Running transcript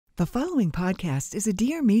The following podcast is a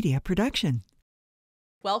Dear Media production.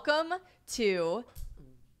 Welcome to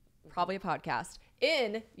probably a podcast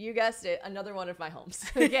in, you guessed it, another one of my homes,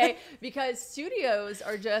 okay? Because studios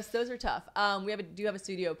are just, those are tough. We do have a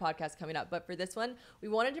studio podcast coming up, but for this one, we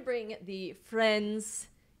wanted to bring the friends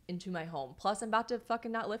into my home. Plus, I'm about to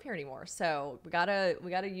fucking not live here anymore, so we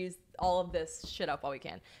gotta use all of this shit up while we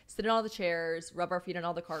can. Sit in all the chairs, rub our feet on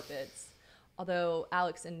all the carpets. Although,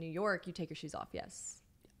 Alex, in New York, you take your shoes off, yes.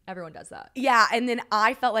 Everyone does that. Yeah, and then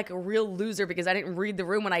I felt like a real loser because I didn't read the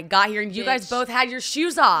room when I got here, and you guys both had your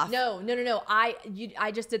shoes off. No.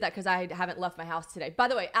 I just did that because I haven't left my house today. By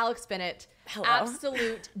the way, Alex Bennett, hello.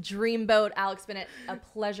 Absolute dreamboat. Alex Bennett, a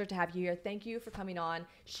pleasure to have you here. Thank you for coming on.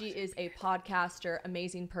 She is a podcaster,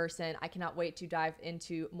 amazing person. I cannot wait to dive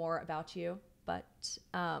into more about you. But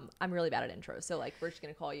I'm really bad at intros, so like we're just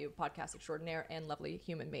gonna call you podcast extraordinaire and lovely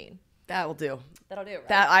human being. That'll do. That'll do,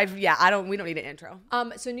 right? We don't need an intro.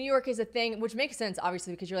 So New York is a thing, which makes sense,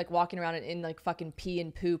 obviously, because you're like walking around in like fucking pee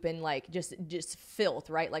and poop and like just filth,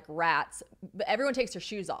 right? Like rats. But everyone takes their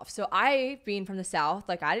shoes off. So I, being from the South,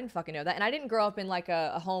 like I didn't fucking know that. And I didn't grow up in like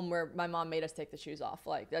a home where my mom made us take the shoes off.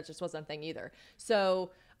 Like that just wasn't a thing either.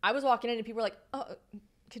 So I was walking in and people were like, oh,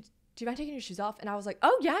 do you mind taking your shoes off? And I was like,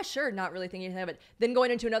 oh yeah, sure. Not really thinking anything of it. Then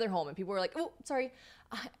going into another home and people were like, oh, sorry.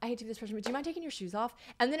 I hate to be this person, but do you mind taking your shoes off?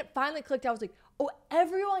 And then it finally clicked. I was like, oh,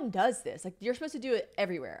 everyone does this. Like, you're supposed to do it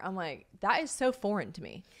everywhere. I'm like, that is so foreign to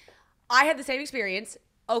me. I had the same experience.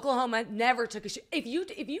 Oklahoma never took a shoe. If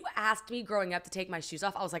you asked me growing up to take my shoes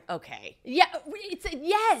off, I was like, okay. Yeah,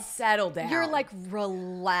 yes. Settle down. You're like,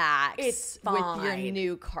 relax. It's fine. With your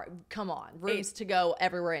new car. Come on. Rooms to go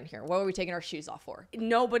everywhere in here. What were we taking our shoes off for?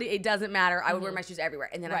 Nobody, it doesn't matter. I would wear my shoes everywhere.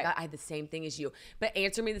 And then I had the same thing as you. But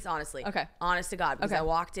answer me this honestly. Okay. Honest to God. Because I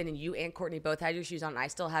walked in and you and Courtney both had your shoes on and I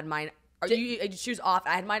still had mine. You had your shoes off.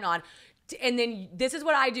 I had mine on. And then this is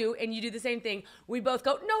what I do, and you do the same thing. We both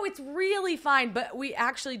go, no, it's really fine, but we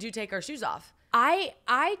actually do take our shoes off. Are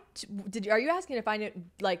you asking if I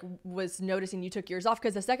was noticing you took yours off?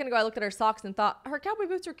 Because a second ago I looked at her socks and thought her cowboy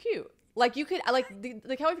boots are cute. Like you could, like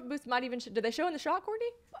the cowboy boots might even, did they show in the shot, Courtney?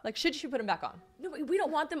 Like should she put them back on? No, we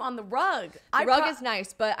don't want them on the rug. The rug is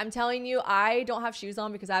nice, but I'm telling you, I don't have shoes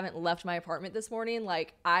on because I haven't left my apartment this morning.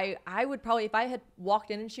 Like I would probably, if I had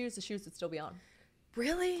walked in shoes, the shoes would still be on.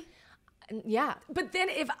 Really? Yeah. But then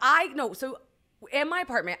so in my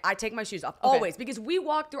apartment, I take my shoes off always because we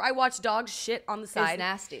walk through, I watch dogs shit on the side. It's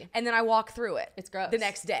nasty. And then I walk through it. It's gross. The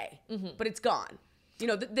next day. But it's gone. You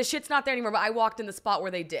know, the shit's not there anymore, but I walked in the spot where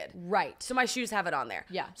they did. Right. So my shoes have it on there.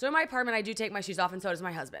 Yeah. So in my apartment, I do take my shoes off, and so does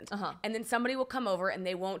my husband. And then somebody will come over, and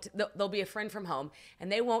they'll be a friend from home,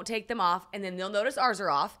 and they won't take them off, and then they'll notice ours are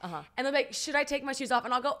off, and they'll be like, should I take my shoes off?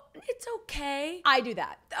 And I'll go, it's okay. I do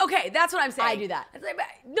that. Okay, that's what I'm saying. I do that. It's like,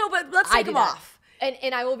 no, but let's take them off.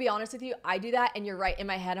 And I will be honest with you, I do that, and you're right. In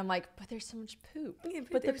my head, I'm like, but there's so much poop. Yeah,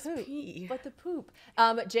 but there's the poop. pee. But the poop.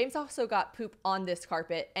 James also got poop on this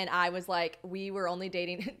carpet, and I was like, we were only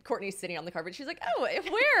dating. Courtney's sitting on the carpet. She's like, oh,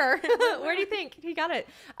 where? Where do you think he got it?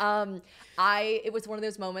 It was one of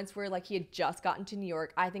those moments where like he had just gotten to New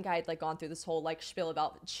York. I think I had like gone through this whole like spiel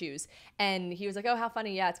about shoes, and he was like, oh, how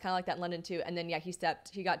funny. Yeah, it's kind of like that in London too. And then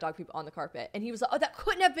he got dog poop on the carpet, and he was like, oh, that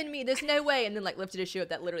couldn't have been me. There's no way. And then like lifted his shoe up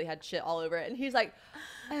that literally had shit all over it, and he's like,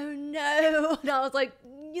 oh no. And I was like,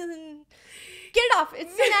 get it off.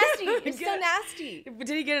 It's so nasty. It's so nasty. But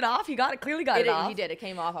did he get it off? He clearly got it off. He did. It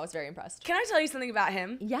came off. I was very impressed. Can I tell you something about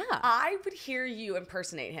him? Yeah. I would hear you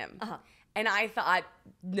impersonate him. And I thought,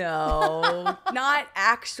 no, not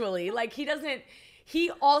actually. Like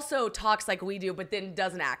he also talks like we do, but then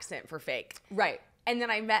does an accent for fake. Right. And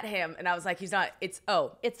then I met him and I was like,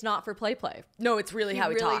 it's not for play. No, it's really how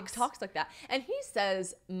he talks. He talks like that. And he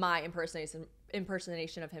says my impersonation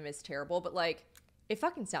of him is terrible, but like it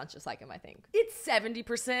fucking sounds just like him, I think. It's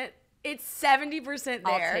 70%. It's 70% there.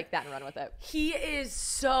 I'll take that and run with it. He is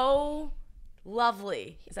so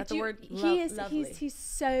lovely. Is that the word? Lovely. He's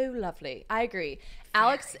so lovely. I agree.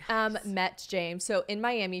 Alex met James. So in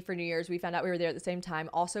Miami for New Year's, we found out we were there at the same time.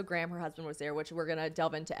 Also, Graham, her husband, was there, which we're going to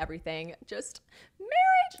delve into everything. Just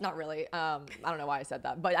marriage. Not really. I don't know why I said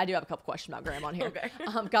that, but I do have a couple questions about Graham on here. Okay.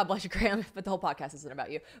 God bless you, Graham. But the whole podcast isn't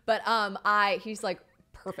about you. But he's like,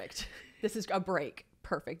 perfect. This is a break.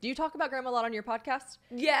 Perfect. Do you talk about Graham a lot on your podcast?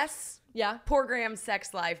 Yes. Yeah. Poor Graham's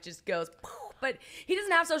sex life just goes, but he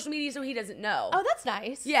doesn't have social media, so he doesn't know. Oh, that's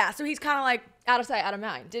nice. Yeah, so he's kind of like, Out of sight, out of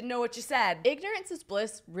mind. Didn't know what you said. Ignorance is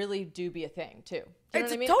bliss really do be a thing too. Do you know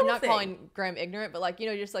It's what I a mean? total I'm not thing. calling Graham ignorant, but like, you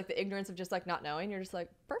know, just like the ignorance of just like not knowing. You're just like,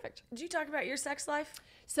 perfect. Did you talk about your sex life?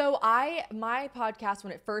 So my podcast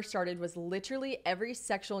when it first started was literally every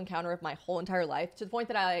sexual encounter of my whole entire life, to the point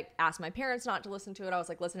that I like asked my parents not to listen to it. I was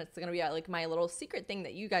like, listen, it's gonna be like my little secret thing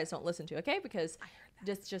that you guys don't listen to, okay? Because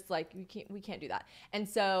just like we can't do that. And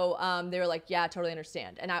so they were like, yeah, totally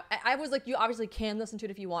understand. And I was like, you obviously can listen to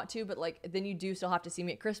it if you want to, but like then you do still have to see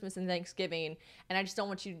me at Christmas and Thanksgiving, and I just don't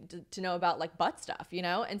want you to know about like butt stuff, you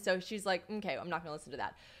know? And so she's like, okay, I'm not gonna listen to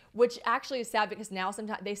that. Which actually is sad because now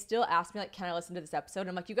sometimes they still ask me like, can I listen to this episode? And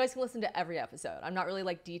I'm like, you guys can listen to every episode. I'm not really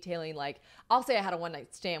like detailing, like, I'll say I had a one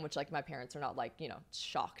night stand, which like my parents are not like, you know,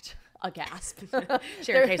 shocked, aghast.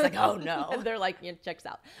 Sharon Kay's like, oh no. They're like, yeah, check this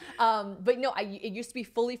out. But no, it used to be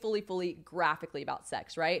fully graphically about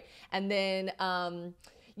sex, right? And then,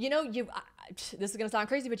 you know, this is gonna sound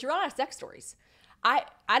crazy, but you run out of sex stories. I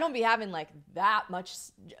don't be having like that much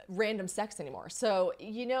random sex anymore. So,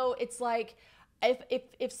 you know, it's like,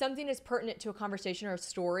 if something is pertinent to a conversation or a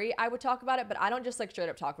story, I would talk about it, but I don't just like straight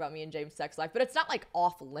up talk about me and James' sex life. But it's not like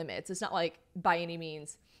off limits. It's not like by any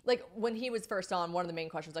means. Like when he was first on, one of the main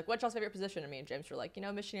questions like, what's y'all's favorite position? And me and James were like, you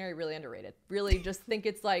know, missionary, really underrated. Really just think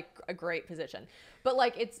it's like a great position. But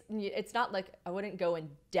like it's not like I wouldn't go in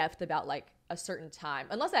depth about like a certain time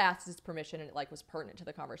unless I asked his permission and it like was pertinent to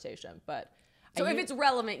the conversation. But So if it's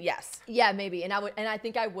relevant, yes. Yeah, maybe. And I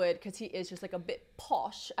think I would, because he is just like a bit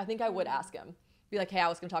posh. I think I would ask him. Be like, hey, I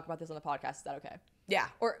was going to talk about this on the podcast. Is that okay? Yeah.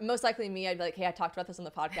 Or most likely me, I'd be like, hey, I talked about this on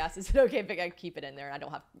the podcast. Is it okay if I keep it in there and I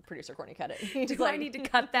don't have producer Courtney cut it? Do I need to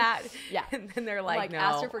cut that? Yeah. And then they're I'm like, no.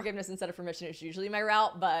 Ask for forgiveness instead of permission is usually my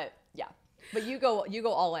route, but yeah. But you go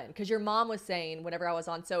all in, because your mom was saying whenever I was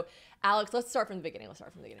on. So Alex, let's start from the beginning.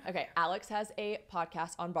 Okay, Alex has a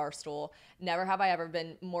podcast on Barstool. Never have I ever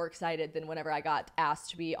been more excited than whenever I got asked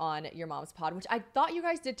to be on your mom's pod, which I thought you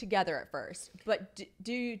guys did together at first. But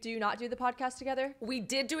do you not do the podcast together? We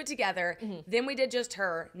did do it together. Mm-hmm. Then we did just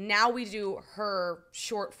her. Now we do her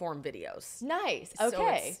short form videos. Nice. So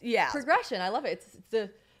Okay. yeah. Progression. I love it. It's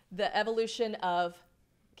the evolution of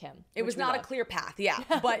Kim. It was not a clear path, yeah.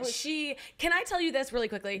 But can I tell you this really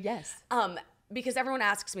quickly? Yes. Because everyone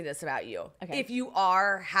asks me this about you. Okay. If you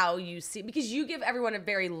are how you see, because you give everyone a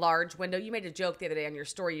very large window. You made a joke the other day on your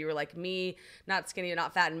story. You were like, me, not skinny,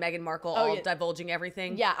 not fat, and Meghan Markle all divulging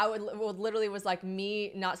everything. Yeah, I would literally was like,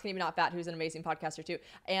 me, not skinny, but not fat, who's an amazing podcaster too,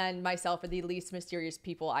 and myself are the least mysterious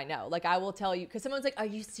people I know. Like, I will tell you, because someone's like, are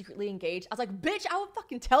you secretly engaged? I was like, bitch, I will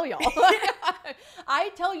fucking tell y'all. I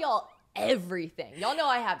tell y'all everything. Y'all know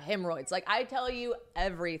I have hemorrhoids. Like, I tell you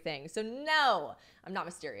everything. So no, I'm not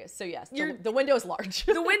mysterious. So yes, the window is large.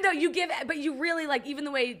 The window you give, but you really like, even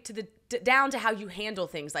the way to down to how you handle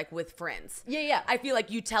things, like with friends. Yeah. I feel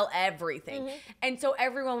like you tell everything. Mm-hmm. And so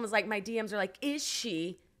everyone was like, my DMs are like, is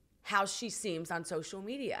she how she seems on social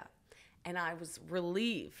media? And I was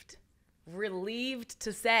relieved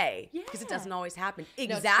to say, because it doesn't always happen.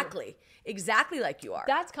 Exactly like you are.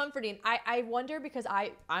 That's comforting. I wonder, because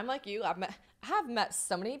I'm like you. I have met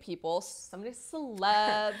so many people, so many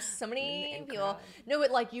celebs, so many people. No,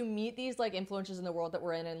 but like you meet these like influencers in the world that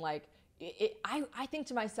we're in, and like I think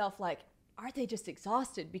to myself, like, aren't they just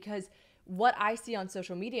exhausted? Because what I see on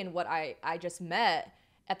social media and what I just met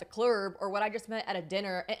at the club, or what I just met at a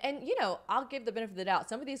dinner, and you know, I'll give the benefit of the doubt.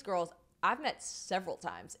 Some of these girls I've met several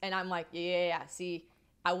times, and I'm like, yeah, see,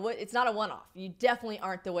 it's not a one-off. You definitely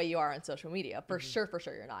aren't the way you are on social media. For sure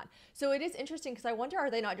you're not. So it is interesting, because I wonder,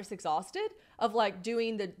 are they not just exhausted of like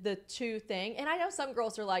doing the two thing? And I know some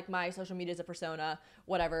girls are like, my social media is a persona,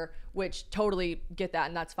 whatever, which totally get that,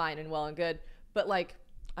 and that's fine and well and good. But like,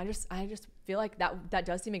 I just feel like that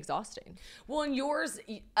does seem exhausting. Well, in yours,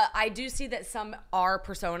 I do see that some are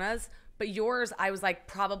personas, but yours, I was like,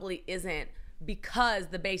 probably isn't, because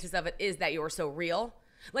the basis of it is that you're so real.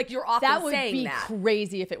 Like, you're often saying that. That would be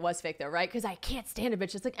crazy if it was fake though, right? Because I can't stand a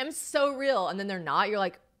bitch. It's like, I'm so real, and then they're not. You're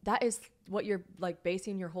like, that is what you're like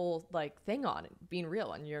basing your whole like thing on, being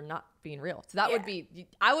real, and you're not being real. So that would be,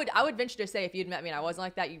 I would venture to say, if you'd met me and I wasn't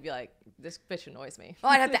like that, you'd be like, this bitch annoys me.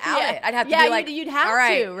 Well, I'd have to out it. I'd have to be like, you'd have all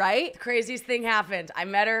right, to, right? The craziest thing happened. I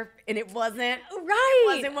met her, and it wasn't right.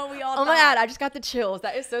 It wasn't what we all thought. Oh my God, I just got the chills.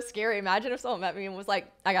 That is so scary. Imagine if someone met me and was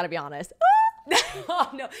like, I gotta be honest. Oh,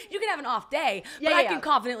 no, you can have an off day, but I can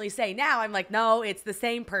confidently say now, I'm like, no, it's the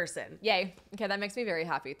same person. Yay. Okay, that makes me very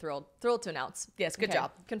happy. Thrilled to announce. Yes, good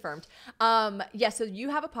job. Confirmed. So you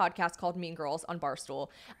have a podcast called Mean Girls on Barstool.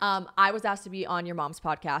 I was asked to be on your mom's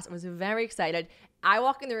podcast. I was very excited. I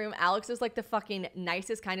walk in the room. Alex is like the fucking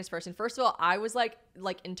nicest, kindest person. First of all, I was like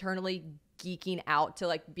internally geeking out to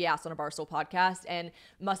like be asked on a Barstool podcast, and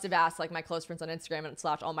must have asked like my close friends on Instagram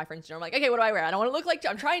and / all my friends. I'm like, okay, what do I wear? I don't want to look like,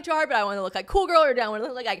 I'm trying too hard, but I want to look like cool girl, or I want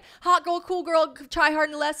to look like hot girl, cool girl, try hard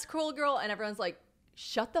and less cool girl. And everyone's like,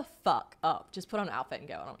 shut the fuck up. Just put on an outfit and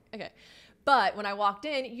go. And I'm like, okay. But when I walked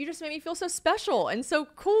in, you just made me feel so special and so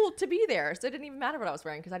cool to be there. So it didn't even matter what I was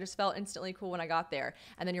wearing because I just felt instantly cool when I got there.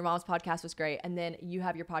 And then your mom's podcast was great. And then you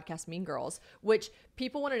have your podcast, Mean Girls, which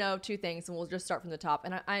people want to know 2 things. And we'll just start from the top.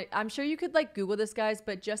 And I'm sure you could like Google this, guys,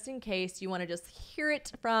 but just in case you want to just hear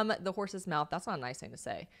it from the horse's mouth. That's not a nice thing to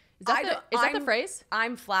say. Is that the phrase?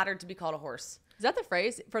 I'm flattered to be called a horse. Is that the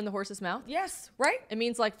phrase, from the horse's mouth? Yes, right? It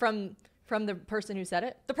means like from the person who said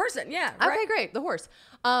it? The person, yeah. Okay, right? great. The horse.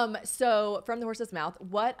 So from the horse's mouth,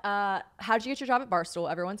 how did you get your job at Barstool?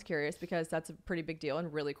 Everyone's curious because that's a pretty big deal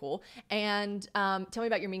and really cool. And tell me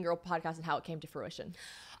about your Mean Girl podcast and how it came to fruition.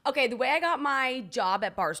 Okay, the way I got my job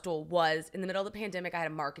at Barstool was in the middle of the pandemic. I had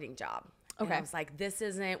a marketing job. Okay. And I was like, this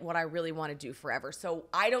isn't what I really want to do forever. So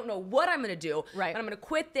I don't know what I'm going to do. Right. But I'm going to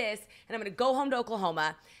quit this and I'm going to go home to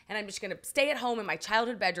Oklahoma and I'm just going to stay at home in my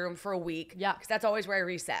childhood bedroom for a week. Yeah. Because that's always where I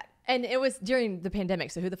reset. And it was during the pandemic,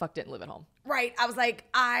 so who the fuck didn't live at home? Right. I was like,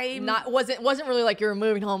 wasn't really like you were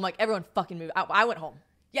moving home. Like everyone fucking moved. I went home.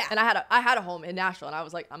 Yeah. And I had a home in Nashville, and I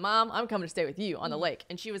was like, Mom, I'm coming to stay with you on the lake.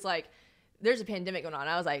 And she was like, there's a pandemic going on.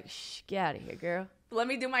 I was like, shh, get out of here, girl. Let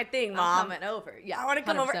me do my thing, Mom. I'm coming over. Yeah, I want to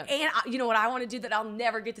come 100%. over. And you know what I want to do that I'll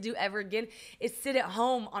never get to do ever again is sit at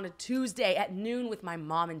home on a Tuesday at noon with my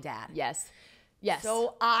mom and dad. Yes.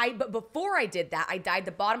 So but before I did that, I dyed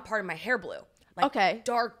the bottom part of my hair blue. Like okay.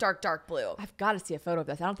 Dark, dark, dark blue. I've got to see a photo of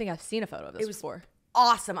this. I don't think I've seen a photo of this before.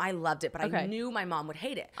 Awesome. I loved it, but okay. I knew my mom would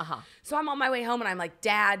hate it. Uh-huh. So I'm on my way home and I'm like,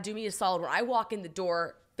 Dad, do me a solid. When I walk in the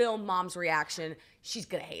door, film Mom's reaction. She's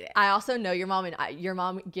going to hate it. I also know your mom, and your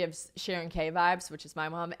mom gives Sharon K vibes, which is my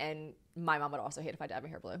mom, and my mom would also hate if I dyed my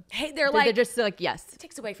hair blue. Hey, they're just like, yes. It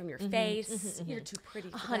takes away from your face. You're too pretty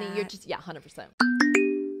for honey, that. you're just, 100%.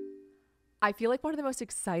 I feel like one of the most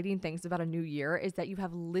exciting things about a new year is that you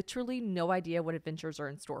have literally no idea what adventures are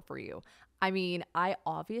in store for you. I mean, I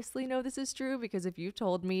obviously know this is true because if you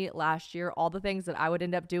told me last year all the things that I would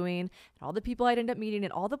end up doing and all the people I'd end up meeting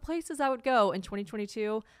and all the places I would go in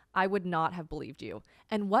 2022, I would not have believed you.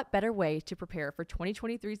 And what better way to prepare for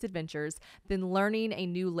 2023's adventures than learning a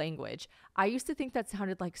new language? I used to think that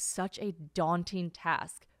sounded like such a daunting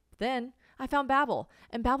task. Then I found Babbel,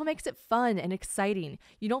 and Babbel makes it fun and exciting.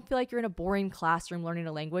 You don't feel like you're in a boring classroom learning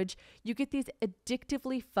a language. You get these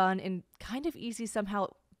addictively fun and kind of easy somehow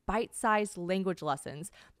bite-sized language lessons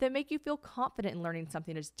that make you feel confident in learning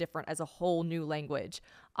something as different as a whole new language.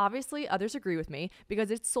 Obviously, others agree with me because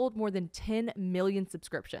it's sold more than 10 million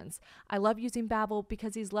subscriptions. I love using Babbel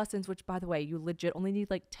because these lessons, which by the way, you legit only need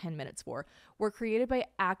like 10 minutes for, were created by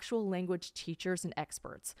actual language teachers and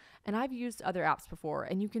experts. And I've used other apps before,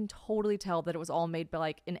 and you can totally tell that it was all made by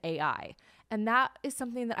like an AI. And that is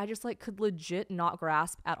something that I just like could legit not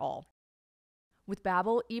grasp at all. With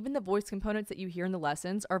Babbel, even the voice components that you hear in the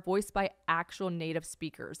lessons are voiced by actual native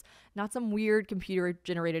speakers, not some weird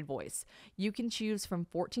computer-generated voice. You can choose from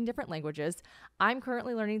 14 different languages. I'm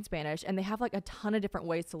currently learning Spanish, and they have like a ton of different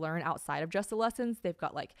ways to learn outside of just the lessons. They've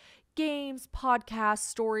got like games, podcasts,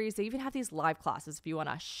 stories. They even have these live classes if you want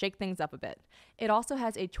to shake things up a bit. It also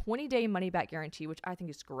has a 20-day money-back guarantee, which I think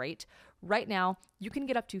is great. Right now, you can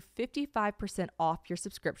get up to 55% off your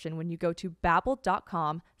subscription when you go to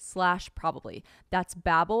babbel.com/probably. That's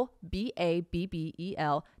Babbel,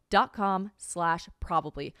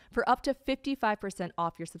 BABBEL.com/probably for up to 55%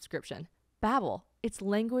 off your subscription. Babbel, it's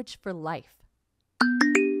language for life.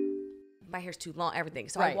 My hair's too long, everything.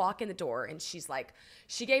 So Right. I walk in the door and she's like,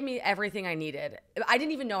 she gave me everything I needed. I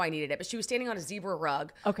didn't even know I needed it, but she was standing on a zebra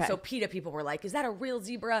rug. Okay. So PETA people were like, is that a real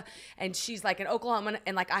zebra? And she's like in Oklahoma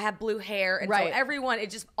and like I have blue hair. And Right. so everyone, it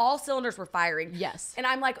just, all cylinders were firing. Yes. And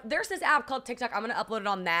I'm like, there's this app called TikTok. I'm going to upload it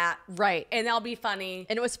on that. Right. And that'll be funny.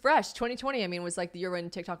 And it was fresh. 2020, I mean, was like the year when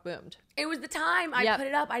TikTok boomed. It was the time I Yep. put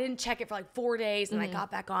it up. I didn't check it for like 4 days. And I got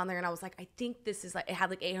back on there and I was like, I think this is like, it had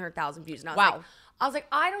like 800,000 views. And I was Wow. like,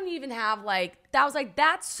 I don't even have like, that was like,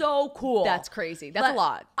 that's so cool. That's crazy. That's a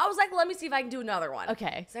lot. I was like, let me see if I can do another one.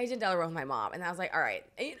 Okay. So I did another one with my mom. And I was like, all right.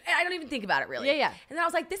 And I don't even think about it really. Yeah, yeah. And then I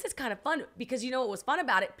was like, this is kind of fun because you know what was fun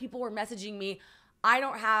about it? People were messaging me, I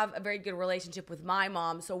don't have a very good relationship with my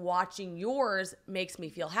mom, so watching yours makes me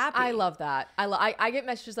feel happy. I love that. I get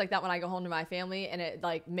messages like that when I go home to my family, and it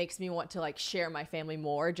like makes me want to like share my family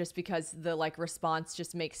more, just because the like response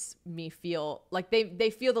just makes me feel like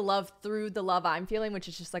they feel the love through the love I'm feeling, which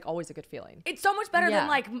is just like always a good feeling. It's so much better than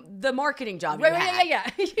like the marketing job you Right, had. yeah.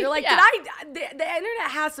 You're like, Yeah. the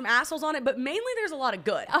internet has some assholes on it, but mainly there's a lot of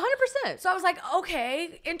good. 100%. So I was like,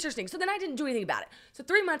 okay, interesting. So then I didn't do anything about it. So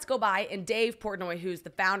 3 months go by, and Dave Portnoy, who's the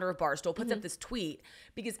founder of Barstool, puts up this tweet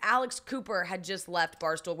because Alex Cooper had just left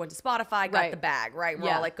Barstool, went to Spotify, got the bag, right?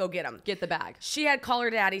 We're all like, go get him. Get the bag. She had Call Her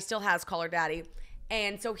Daddy, still has Call Her Daddy.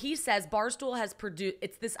 And so he says Barstool has produced,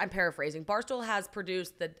 I'm paraphrasing, Barstool has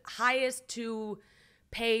produced the highest 2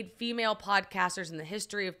 paid female podcasters in the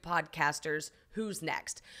history of podcasters. Who's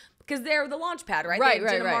next? Because they're the launch pad, right? They had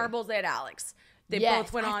Jenna Marbles, they had Alex. They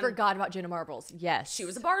both went on. I forgot about Jenna Marbles. Yes. She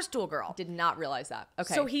was a Barstool girl. Did not realize that.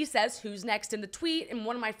 Okay. So he says, who's next in the tweet? And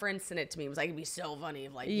one of my friends sent it to me. It was like, it'd be so funny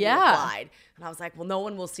if like you applied. And I was like, well, no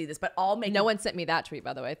one will see this, but I'll make No one sent me that tweet,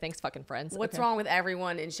 by the way. Thanks, fucking friends. What's wrong with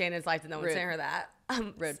everyone in Shannon's life that no one sent her that?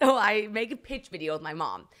 Rude. So I make a pitch video with my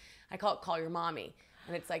mom. I call it Call Your Mommy.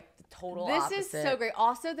 And it's like the total opposite. This is so great.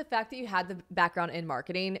 Also, the fact that you had the background in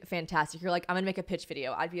marketing, fantastic. You're like, I'm going to make a pitch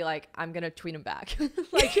video. I'd be like, I'm going to tweet him back.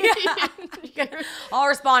 Like, I'll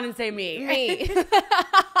respond and say me. Me.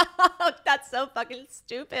 That's so fucking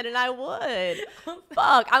stupid, and I would.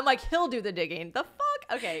 Fuck. I'm like, he'll do the digging. The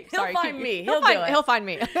fuck? Okay, sorry. He'll find me. He'll find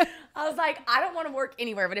me. I was like, I don't want to work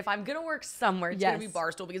anywhere, but if I'm going to work somewhere, it's going to be Yes.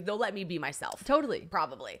 Barstool because they'll let me be myself. Totally.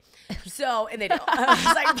 Probably. So, and they don't. I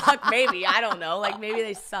was like, fuck, maybe. I don't know. Like, maybe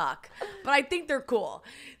they suck. But I think they're cool.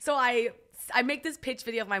 So I make this pitch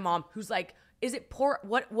video of my mom who's like, is it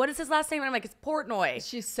what is his last name? And I'm like, it's Portnoy.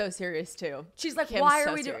 She's so serious, too. She's like, Kim's why are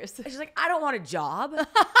so we doing? serious. She's like, I don't want a job.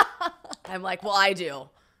 I'm like, well, I do.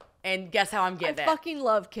 And guess how I'm getting I it. fucking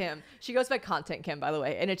love Kim. She goes by Content Kim, by the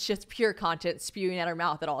way, and it's just pure content spewing out her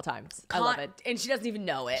mouth at all times. I love it. And she doesn't even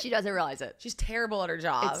know it. She doesn't realize it. She's terrible at her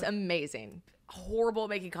job. It's amazing. Horrible at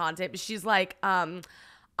making content. But she's like, I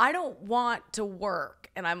don't want to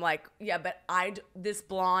work. And I'm like, yeah, but this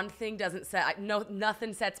blonde thing doesn't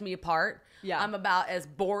nothing sets me apart. Yeah. I'm about as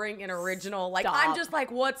boring and original. Like, Stop. I'm just like,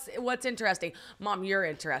 what's interesting? Mom, you're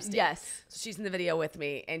interesting. Yes. So she's in the video with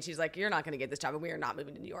me, and she's like, you're not going to get this job, and we are not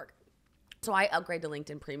moving to New York. So I upgrade to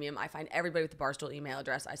LinkedIn Premium. I find everybody with the Barstool email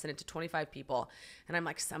address. I send it to 25 people, and I'm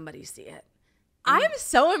like, somebody see it. I'm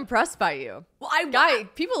so impressed by you. Well,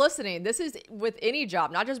 people listening, this is with any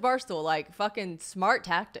job, not just Barstool, like fucking smart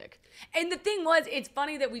tactic. And the thing was, it's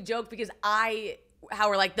funny that we joke because how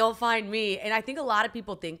we're like, they'll find me. And I think a lot of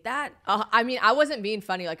people think that. I mean, I wasn't being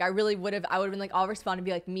funny. Like, I would have been like, I'll respond and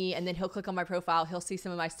be like me. And then he'll click on my profile. He'll see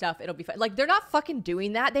some of my stuff. It'll be fun. Like, they're not fucking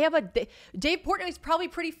doing that. They have Dave Portnoy's probably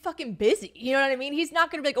pretty fucking busy. You know what I mean? He's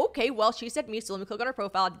not going to be like, okay, well, she said me, so let me click on her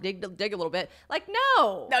profile, dig a little bit. Like,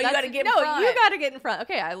 no. No, you got to get in front. You got to get in front.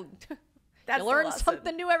 Okay, That's you learn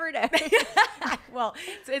something new every day. Well,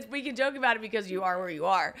 we can joke about it because you are where you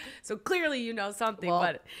are. So clearly you know something,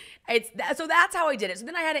 but so that's how I did it. So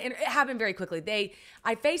then it happened very quickly.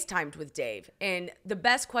 I FaceTimed with Dave, and the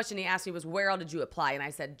best question he asked me was, where all did you apply? And I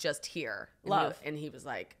said, just here. And he was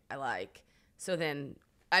like, I like. So then,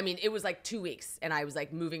 I mean, it was like 2 weeks, and I was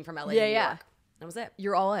like moving from LA to New York. That was it.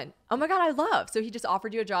 You're all in. Oh my God, I love. So he just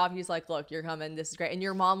offered you a job. He's like, look, you're coming. This is great. And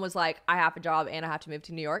your mom was like, I have a job and I have to move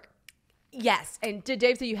to New York. Yes. And did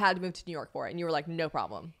Dave say you had to move to New York for it? And you were like, no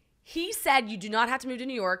problem. He said you do not have to move to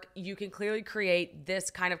New York. You can clearly create this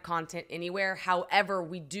kind of content anywhere. However,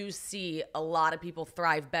 we do see a lot of people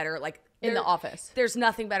thrive better like in the office. There's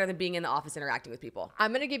nothing better than being in the office interacting with people.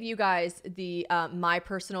 I'm going to give you guys the my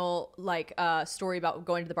personal story about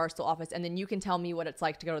going to the Barstool office, and then you can tell me what it's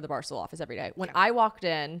like to go to the Barstool office every day. When I walked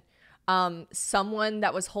in, someone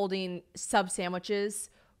that was holding sub sandwiches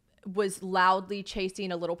was loudly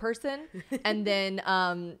chasing a little person, and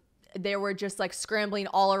then they were just like scrambling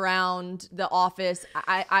all around the office.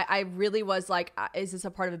 I really was like, is this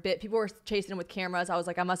a part of a bit? People were chasing him with cameras. I was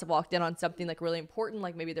like, I must have walked in on something like really important.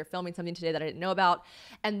 Like maybe they're filming something today that I didn't know about.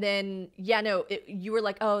 And then, you were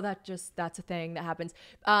like, oh, that's a thing that happens.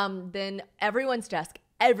 Then everyone's desk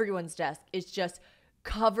is just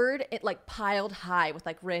covered, like piled high with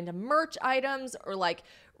like random merch items or like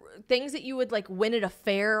things that you would like win at a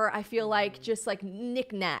fair. I feel like just like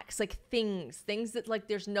knickknacks, like things that like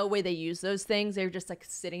there's no way they use those things. They're just like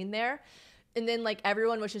sitting there. And then like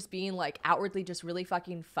everyone was just being like outwardly just really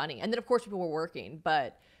fucking funny. And then of course people were working,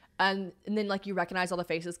 but and then like you recognize all the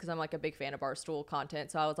faces because I'm like a big fan of Barstool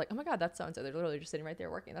content. So I was like, oh my God, that's so-and-so. They're literally just sitting right there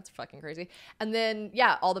working. That's fucking crazy. And then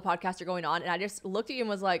all the podcasts are going on. And I just looked at you and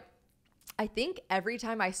was like, I think every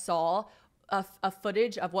time I saw a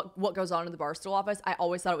footage of what goes on in the Barstool office, I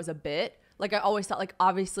always thought it was a bit. Like I always thought, like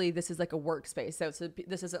obviously this is like a workspace, so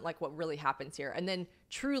this isn't like what really happens here. And then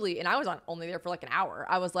truly, and I was only there for like an hour.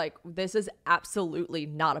 I was like, this is absolutely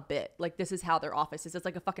not a bit. Like this is how their office is. It's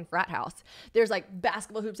like a fucking frat house. There's like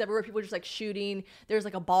basketball hoops everywhere. People are just like shooting. There's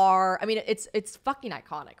like a bar. I mean, it's fucking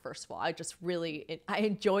iconic. First of all, I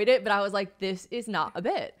enjoyed it, but I was like, this is not a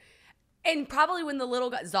bit. And probably when the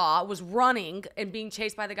little guy, Zaw, was running and being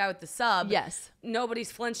chased by the guy with the sub, yes,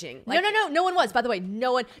 nobody's flinching. Like, no one was. By the way,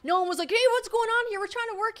 no one was like, hey, what's going on here? We're trying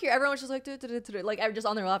to work here. Everyone was just like, like just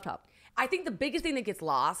on their laptop. I think the biggest thing that gets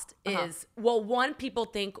lost is, well, one, people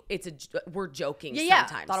think we're joking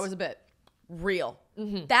sometimes. Yeah, thought it was a bit. Real.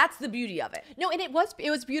 Mm-hmm. That's the beauty of it. No, and it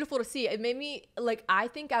was beautiful to see. It made me like, I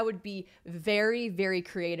think I would be very, very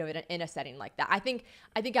creative in a setting like that. I think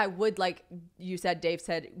I would, like you said, Dave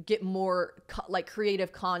said, get more like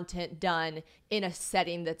creative content done in a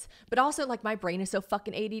setting but also like my brain is so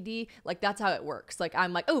fucking ADD. Like that's how it works. Like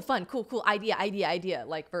I'm like, oh, fun, cool, idea.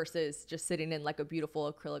 Like versus just sitting in like a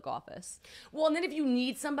beautiful acrylic office. Well, and then if you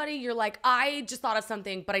need somebody, you're like, I just thought of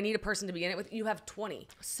something, but I need a person to be in it with. You have 20.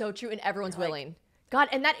 So true, and everyone's willing. God,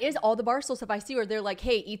 and that is all the Barstool stuff I see where they're like,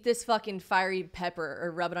 hey, eat this fucking fiery pepper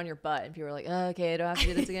or rub it on your butt. And people are like, oh, okay, do I have to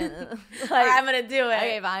do this again? Like, I'm going to do it.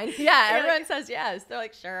 Okay, fine. Yeah, everyone says yes. They're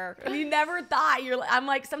like, sure. You never thought. I'm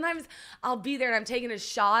like, sometimes I'll be there and I'm taking a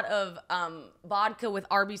shot of vodka with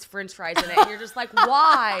Arby's French fries in it. And you're just like,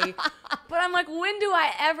 why? But I'm like, when do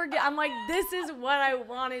I ever I'm like, this is what I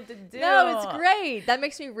wanted to do. No, it's great. That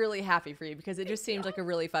makes me really happy for you because it just seems like a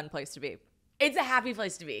really fun place to be. It's a happy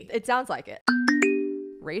place to be. It sounds like it.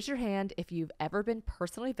 Raise your hand if you've ever been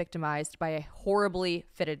personally victimized by a horribly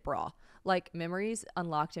fitted bra. Like memories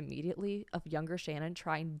unlocked immediately of younger Shannon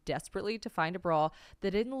trying desperately to find a bra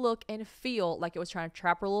that didn't look and feel like it was trying to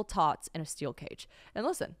trap her little tots in a steel cage. And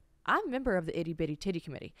listen, I'm a member of the Itty Bitty Titty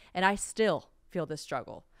Committee, and I still feel this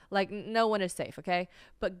struggle. Like, no one is safe, okay?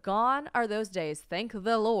 But gone are those days, thank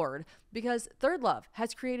the Lord, because Third Love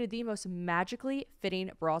has created the most magically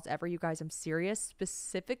fitting bras ever. You guys, I'm serious.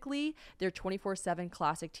 Specifically, their 24/7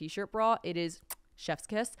 classic t-shirt bra. It is chef's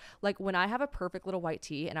kiss. Like, when I have a perfect little white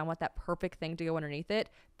tee and I want that perfect thing to go underneath it,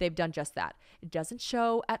 they've done just that. It doesn't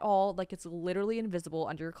show at all. Like, it's literally invisible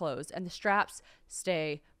under your clothes. And the straps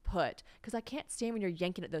stay put, because I can't stand when you're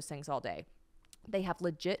yanking at those things all day. They have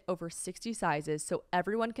legit over 60 sizes, so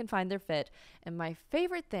everyone can find their fit. And my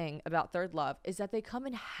favorite thing about Third Love is that they come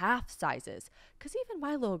in half sizes, because even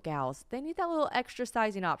my little gals, they need that little extra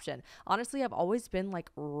sizing option. Honestly, I've always been like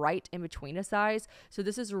right in between a size, so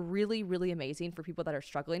this is really, really amazing for people that are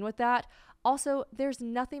struggling with that. Also, there's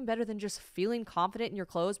nothing better than just feeling confident in your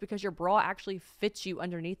clothes because your bra actually fits you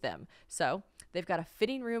underneath them. So they've got a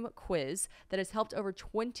fitting room quiz that has helped over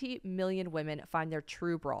 20 million women find their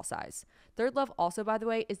true bra size. Third Love also, by the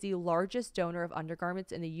way, is the largest donor of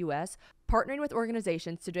undergarments in the U.S., partnering with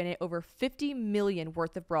organizations to donate over 50 million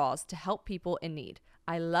worth of bras to help people in need.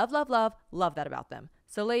 I love that about them.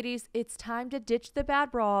 So ladies, it's time to ditch the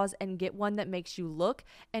bad bras and get one that makes you look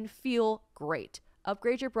and feel great.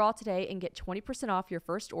 Upgrade your bra today and get 20% off your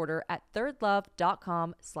first order at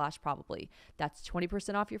thirdlove.com/probably. That's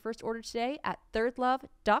 20% off your first order today at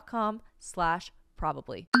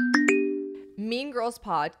thirdlove.com/probably. Mean Girls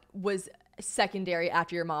Pod was secondary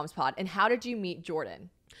after your mom's pod. And how did you meet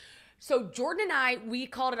Jordan? So Jordan and I, we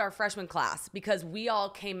called it our freshman class because we all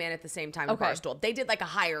came in at the same time in Barstool. They did like a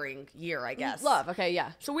hiring year, I guess. Love. Okay,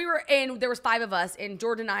 yeah. So we were in, there was 5 of us, and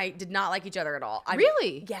Jordan and I did not like each other at all.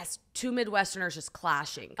 Really? Yes. 2 Midwesterners just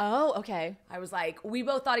clashing. Oh, okay. I was like, we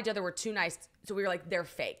both thought each other were too nice. So we were like, they're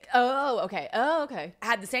fake. Oh, okay.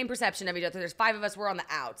 Had the same perception of each other. There's 5 of us. We're on the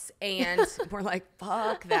outs. And we're like,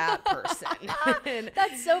 fuck that person.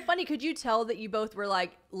 That's so funny. Could you tell that you both were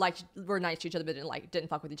were nice to each other, but didn't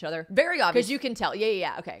fuck with each other? Very obvious. Because you can tell.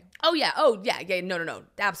 Yeah. Okay. Oh, yeah. No.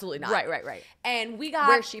 Absolutely not. Right. And we got...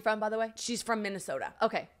 Where's she from, by the way? She's from Minnesota.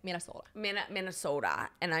 Okay. Minnesota.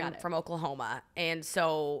 And I'm from Oklahoma. And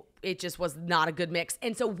so... it just was not a good mix.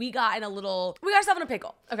 And so we got ourselves in a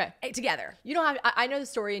pickle. Okay. Together. You don't have, I know the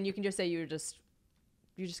story, and you can just say you just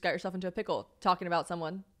got yourself into a pickle talking about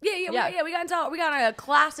someone. Yeah. We got a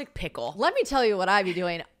classic pickle. Let me tell you what I be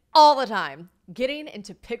doing all the time. Getting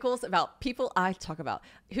into pickles about people I talk about.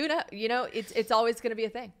 Who knows? You know, it's always going to be a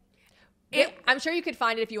thing. I'm sure you could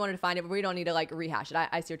find it if you wanted to find it, but we don't need to like rehash it.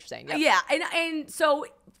 I see what you're saying. Yep. Yeah. And so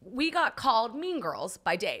we got called Mean Girls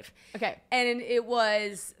by Dave. Okay. And it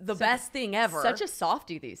was the best thing ever. Such a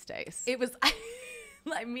softie these days. It was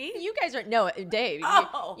like me. You guys are, no, Dave.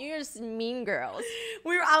 Oh. You're just Mean Girls.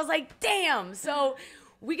 I was like, damn. So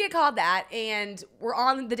we get called that, and we're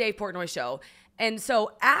on the Dave Portnoy show. And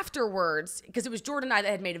so afterwards, because it was Jordan and I that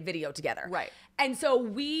had made a video together. Right. And so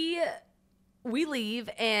we leave,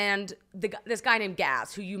 and this guy named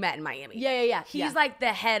Gaz, who you met in Miami. Yeah. He's like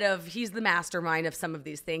he's the mastermind of some of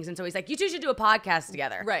these things. And so he's like, you two should do a podcast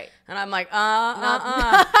together. Right. And I'm like,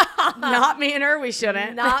 not me and her, we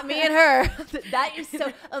shouldn't. Not me and her. That is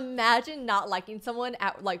so, imagine not liking someone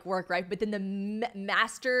at like work, right? But then the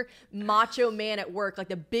master macho man at work, like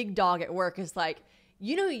the big dog at work is like,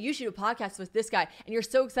 you know, you should do a podcast with this guy. And you're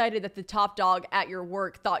so excited that the top dog at your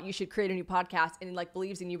work thought you should create a new podcast and like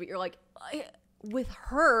believes in you. But you're like, with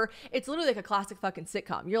her, it's literally like a classic fucking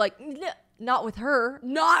sitcom. You're like, not with her.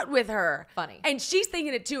 Not with her. Funny. And she's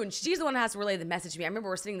thinking it too. And she's the one that has to relay the message to me. I remember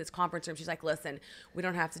we're sitting in this conference room. She's like, listen, we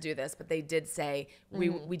don't have to do this. But they did say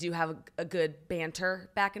we do have a good banter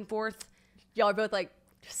back and forth. Y'all are both like,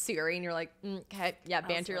 Siri, and you're like, okay, yeah,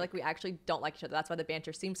 banter. Like, we actually don't like each other. That's why the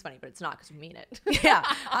banter seems funny, but it's not because we mean it. Yeah.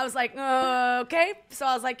 I was like, okay. So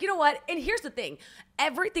I was like, you know what? And here's the thing.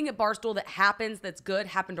 Everything at Barstool that happens that's good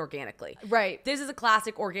happened organically. Right. This is a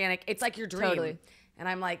classic organic. It's like your dream. Totally. And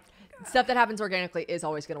I'm like, stuff that happens organically is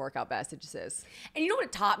always going to work out best. It just is. And you know what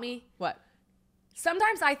it taught me? What?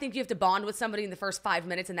 Sometimes I think you have to bond with somebody in the first 5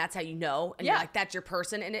 minutes, and that's how you know. And you're like, that's your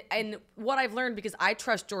person. And what I've learned, because I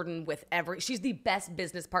trust Jordan with she's the best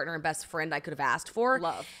business partner and best friend I could have asked for.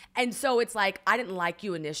 Love. And so it's like, I didn't like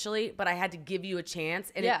you initially, but I had to give you a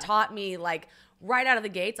chance. And it taught me, like, right out of the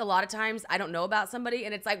gates, a lot of times I don't know about somebody,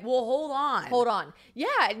 and it's like, well, hold on. Yeah.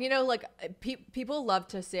 And you know, like people love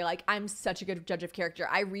to say like, I'm such a good judge of character.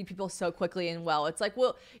 I read people so quickly and well. It's like,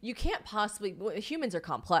 well, you can't possibly, humans are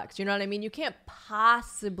complex. You know what I mean? You can't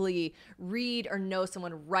possibly read or know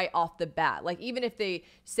someone right off the bat. Like, even if they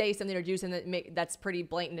say something or do something that's pretty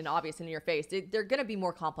blatant and obvious in your face, they're going to be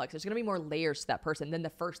more complex. There's going to be more layers to that person than the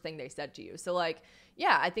first thing they said to you. So like,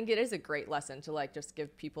 yeah, I think it is a great lesson to like just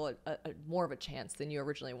give people a more of a chance than you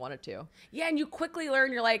originally wanted to. Yeah, and you quickly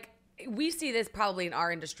learn, you're like, we see this probably in our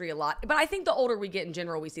industry a lot, but I think the older we get in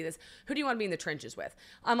general, we see this. Who do you want to be in the trenches with?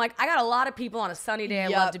 I'm like, I got a lot of people on a sunny day I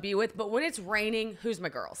love to be with, but when it's raining, who's my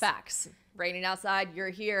girls? Facts. Raining outside, you're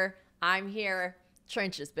here, I'm here.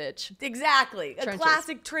 Trenches, bitch. Exactly. Trenches. A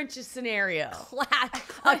classic trenches scenario.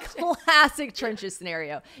 A classic trenches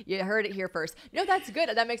scenario. You heard it here first. No, that's good.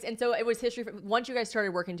 That makes, and so it was history. Once you guys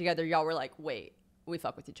started working together, y'all were like, wait, we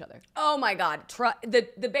fuck with each other. Oh my God.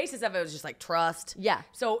 The basis of it was just like trust. Yeah.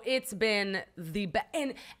 So it's been the best.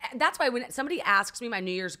 And that's why when somebody asks me my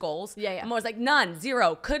New Year's goals, I'm always like, none,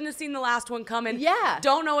 zero. Couldn't have seen the last one coming. Yeah.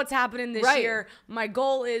 Don't know what's happening this year. My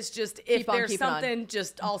goal is just, if there's something,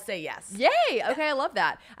 just I'll say yes. Yay. Okay. I love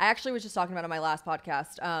that. I actually was just talking about on my last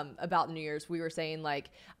podcast about New Year's. We were saying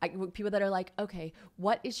like, people that are like, okay,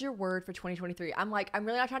 what is your word for 2023? I'm like, I'm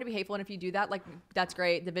really not trying to be hateful. And if you do that, like, that's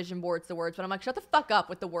great. The vision board's the words. But I'm like, shut the fuck up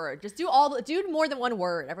with the word. Just do more than one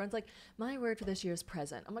word. Everyone's like, my word for this year is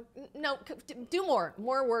present. I'm like, no, do more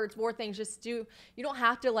words, more things. Just do. You don't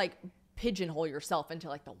have to like pigeonhole yourself into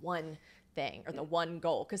like the one thing or the one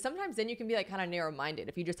goal, because sometimes then you can be like kind of narrow-minded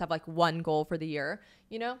if you just have like one goal for the year,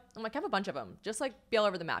 you know. I'm like, have a bunch of them, just like be all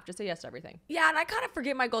over the map, just say yes to everything. Yeah. And I kind of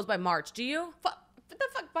forget my goals by March. Do you? What the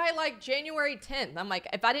fuck, by like January 10th? I'm like,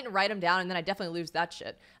 if I didn't write them down, and then I definitely lose that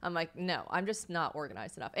shit. I'm like, no, I'm just not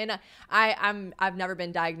organized enough. And I've never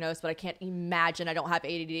been diagnosed, but I can't imagine I don't have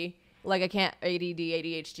ADD. Like, I can't, ADD,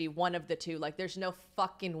 ADHD, one of the two. Like, there's no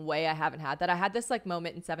fucking way I haven't had that. I had this like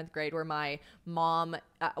moment in 7th grade where my mom,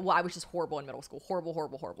 I was just horrible in middle school.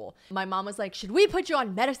 Horrible. My mom was like, should we put you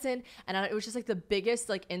on medicine? And it was just like the biggest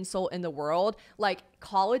like insult in the world. Like,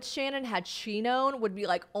 college Shannon, had she known, would be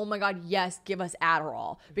like, oh my God, yes, give us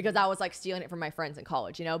Adderall. Because I was like stealing it from my friends in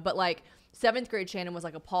college, you know? But like, 7th grade Shannon was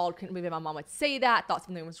like appalled, couldn't believe my mom would say that, thought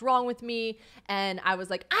something was wrong with me. And I was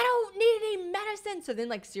like, I don't need any medicine. So then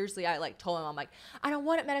like, seriously, I like told my mom, like, I don't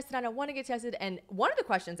want medicine. I don't want to get tested. And one of the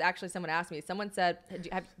questions actually someone asked me, someone said,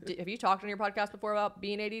 have you talked on your podcast before about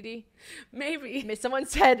being ADD? Maybe. Someone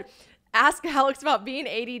said, ask Alex about being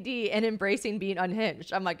ADD and embracing being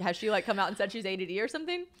unhinged. I'm like, has she like come out and said she's ADD or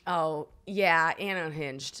something? Oh, yeah, and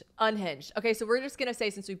unhinged. Unhinged. Okay, so we're just going to say,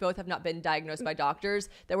 since we both have not been diagnosed by doctors,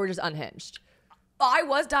 that we're just unhinged. I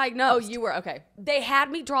was diagnosed. Oh, you were? Okay. They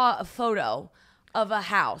had me draw a photo of a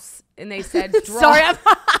house, and they said, draw. Sorry,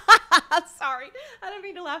 I'm sorry. I don't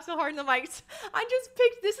mean to laugh so hard in the mics. I just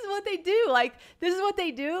picked, this is what they do. Like, this is what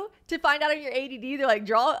they do to find out if you're ADD. They're like,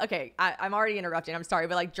 draw. Okay, I'm already interrupting. I'm sorry,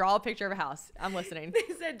 but like, draw a picture of a house. I'm listening.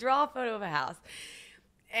 They said, draw a photo of a house.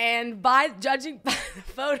 And by judging by the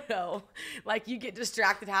photo, like, you get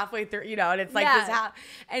distracted halfway through, you know, and it's like this house.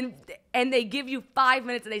 And they give you 5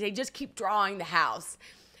 minutes, and they say, just keep drawing the house.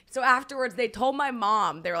 So afterwards, they told my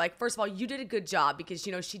mom, they were like, first of all, you did a good job because,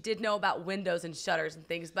 you know, she did know about windows and shutters and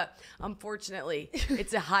things, but unfortunately,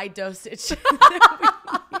 it's a high dosage that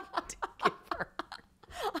we need to give her.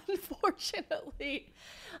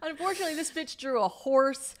 Unfortunately, this bitch drew a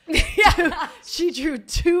horse. She drew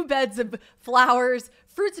 2 beds of flowers,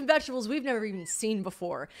 fruits and vegetables we've never even seen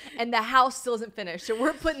before, and the house still isn't finished. So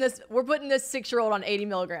we're putting this 6-year-old on 80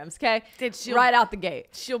 milligrams, okay? Right out the gate.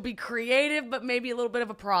 She'll be creative, but maybe a little bit of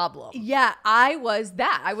a problem. Yeah, I was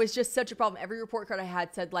just such a problem. Every report card I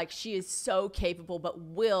had said like she is so capable, but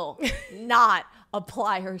will not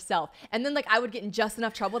apply herself. And then like I would get in just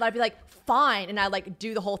enough trouble that I'd be like, fine, and I like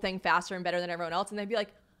do the whole thing faster and better than everyone else, and they'd be like,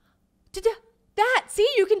 that, see,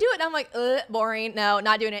 you can do it. And I'm like, boring. No,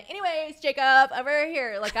 not doing it. Anyways, Jacob, over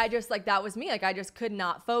here. Like, I just, like, that was me. Like, I just could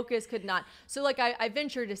not focus, could not. So, like, I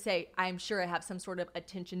venture to say, I'm sure I have some sort of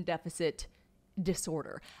attention deficit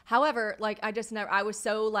disorder. However, like, I was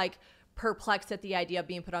so, like, perplexed at the idea of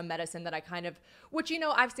being put on medicine that I kind of, which, you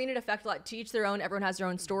know, I've seen it affect, like, to each their own. Everyone has their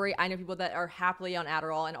own story. I know people that are happily on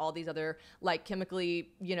Adderall and all these other, like, chemically,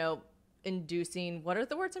 you know, inducing, what are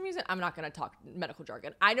the words I'm using? I'm not going to talk medical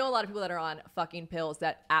jargon. I know a lot of people that are on fucking pills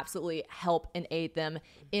that absolutely help and aid them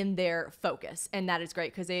in their focus. And that is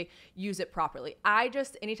great because they use it properly.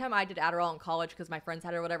 Anytime I did Adderall in college because my friends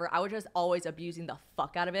had it or whatever, I was just always abusing the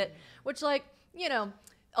fuck out of it, which, like, you know,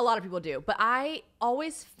 a lot of people do. But I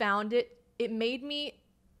always found it made me,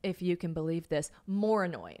 if you can believe this, more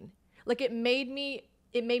annoying. Like, it made me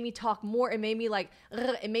talk more. It made me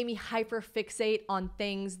it made me hyper fixate on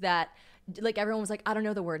things that, like, everyone was like, I don't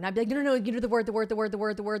know the word. And I'd be like, no, you know the word.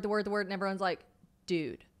 And everyone's like,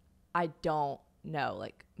 dude, I don't know.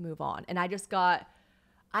 Like, move on. And I just got,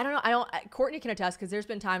 I don't know. Courtney can attest because there's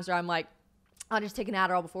been times where I'm like, I'll just take an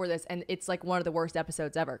Adderall before this. And it's like one of the worst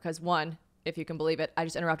episodes ever. Because 1, if you can believe it, I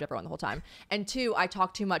just interrupt everyone the whole time. And 2, I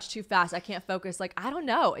talk too much, too fast. I can't focus. Like, I don't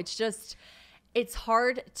know. It's just, it's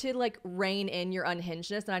hard to, like, rein in your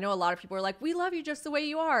unhingedness. And I know a lot of people are like, we love you just the way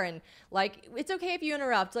you are. And, like, it's okay if you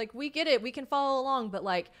interrupt. Like, we get it. We can follow along. But,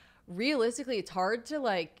 like, realistically, it's hard to,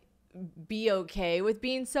 like, be okay with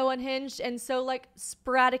being so unhinged and so, like,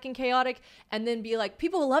 sporadic and chaotic. And then be like,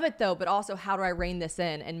 people love it, though. But also, how do I rein this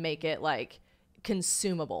in and make it, like,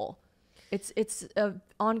 consumable? It's an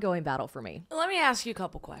ongoing battle for me. Let me ask you a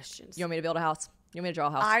couple questions. You want me to build a house? You want me to draw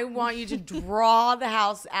a house? I want you to draw the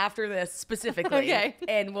house after this specifically. Okay.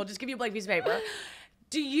 And we'll just give you a blank piece of paper. Have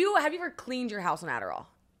you ever cleaned your house on Adderall?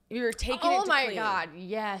 Have you ever taken it to clean? Oh my God.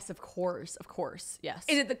 Yes, of course. Yes.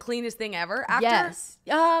 Is it the cleanest thing ever after? Yes.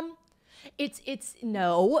 It's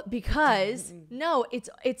no, because no,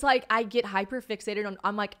 it's like I get hyper fixated on,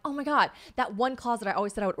 I'm like, oh my God, that one closet I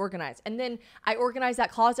always said I would organize. And then I organize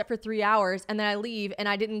that closet for 3 hours and then I leave and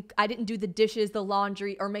I didn't do the dishes, the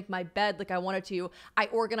laundry, or make my bed like I wanted to. I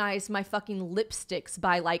organized my fucking lipsticks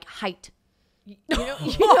by, like, height. You know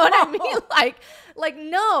what I mean? Like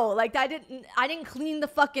no, like I didn't clean the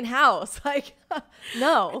fucking house. Like,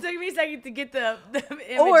 no. It took me a second to get the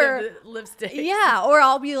image of the lipstick. Yeah, or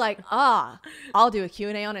I'll be like, I'll do a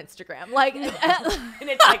Q&A on Instagram. Like, and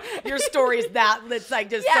it's like your story's that's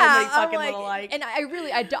like just so many fucking like, little like. And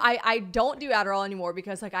I don't do Adderall anymore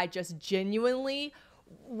because, like, I just genuinely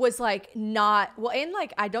was like not well, and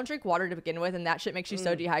like I don't drink water to begin with, and that shit makes you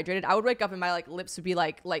so dehydrated. I would wake up and my, like, lips would be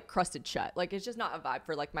like crusted shut. Like, it's just not a vibe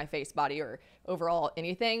for, like, my face, body, or overall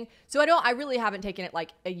anything. So I really haven't taken it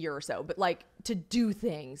like a year or so, but, like, to do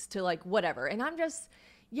things, to, like, whatever. And I'm just,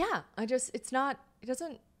 it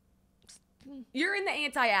doesn't. You're in the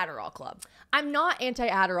anti-Adderall club. I'm not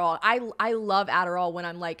anti-Adderall. I love Adderall when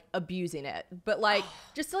I'm, like, abusing it. But, like,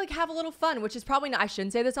 just to, like, have a little fun, which is probably not, I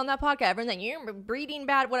shouldn't say this on that podcast. Everyone's like, you're breeding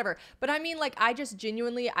bad, whatever. But I mean, like, I just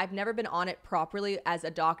genuinely, I've never been on it properly as a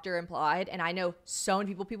doctor implied. And I know so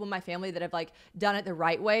many people in my family that have, like, done it the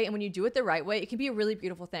right way. And when you do it the right way, it can be a really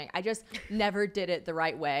beautiful thing. I just never did it the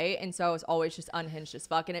right way. And so I was always just unhinged as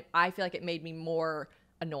fuck. And I feel like it made me more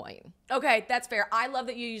annoying. Okay, that's fair. I love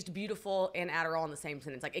that you used beautiful and Adderall in the same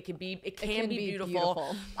sentence. Like, it can be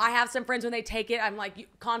beautiful. I have some friends when they take it, I'm like,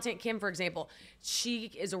 Content Kim, for example,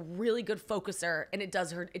 she is a really good focuser and it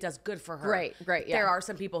does good for her. Great. Yeah. There are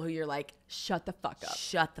some people who you're like, shut the fuck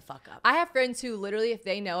up. I have friends who literally, if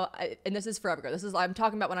they know, and this is forever ago, I'm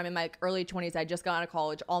talking about when I'm in my early 20s, I just got out of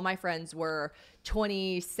college. All my friends were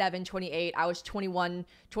 27, 28. I was 21,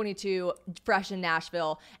 22, fresh in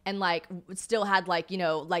Nashville, and, like, still had, like, you know,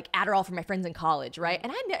 know, like Adderall for my friends in college, right?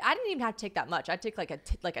 And I didn't even have to take that much. I'd take like a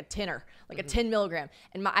tinner, like a 10 milligram.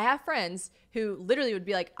 And I have friends who literally would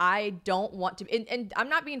be like, I don't want to, and I'm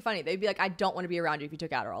not being funny. They'd be like, I don't want to be around you if you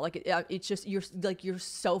took Adderall. Like it's just, you're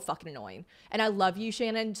so fucking annoying. And I love you,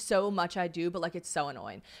 Shannon, so much I do, but like, it's so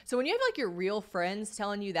annoying. So when you have like your real friends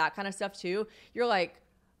telling you that kind of stuff too, you're like,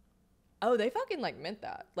 oh, they fucking like meant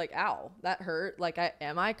that. Like, ow, that hurt. Like,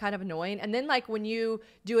 am I kind of annoying? And then like when you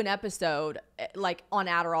do an episode like on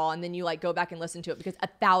Adderall and then you like go back and listen to it because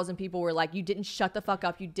 1,000 people were like, you didn't shut the fuck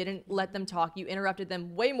up. You didn't let them talk. You interrupted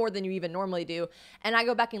them way more than you even normally do. And I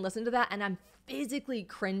go back and listen to that and I'm physically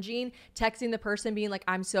cringing, texting the person being like,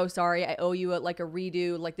 I'm so sorry. I owe you a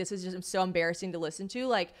redo. Like, this is just so embarrassing to listen to.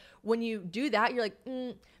 Like when you do that, you're like,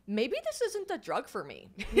 maybe this isn't the drug for me.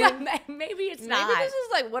 Yeah, maybe it's not. Maybe this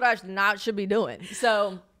is like what I should be doing.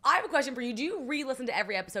 So I have a question for you. Do you re-listen to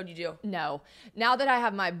every episode you do? No. Now that I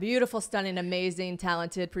have my beautiful, stunning, amazing,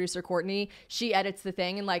 talented producer, Courtney, she edits the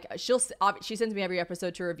thing and like she sends me every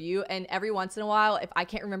episode to review. And every once in a while, if I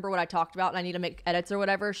can't remember what I talked about and I need to make edits or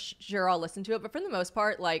whatever, sure, I'll listen to it. But for the most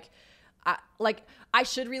part, I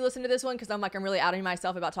should re-listen to this one because I'm really outing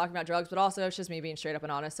myself about talking about drugs, but also it's just me being straight up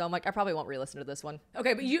and honest. So I'm like, I probably won't re-listen to this one.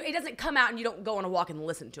 Okay, but it doesn't come out and you don't go on a walk and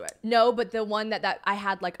listen to it. No, but the one that I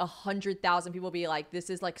had like 100,000 people be like, this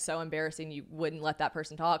is like so embarrassing. You wouldn't let that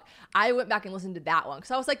person talk. I went back and listened to that one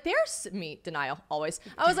because I was like, there's denial always.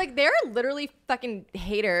 I was like, they're literally fucking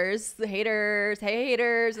haters, hey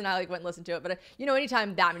haters. And I like went and listened to it. But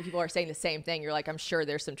anytime that many people are saying the same thing, you're like, I'm sure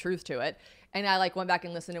there's some truth to it. And I like went back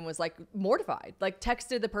and listened and was like mortified, like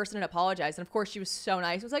texted the person and apologized. And of course she was so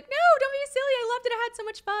nice. It was like, no, don't be silly. I loved it. I had so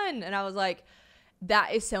much fun. And I was like,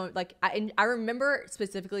 that is so like, I remember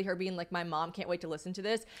specifically her being like, my mom can't wait to listen to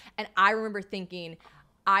this. And I remember thinking,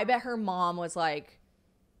 I bet her mom was like,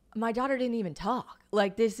 my daughter didn't even talk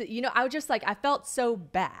like this. I was just like, I felt so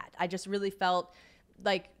bad. I just really felt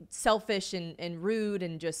like selfish and rude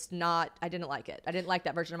and just I didn't like it. I didn't like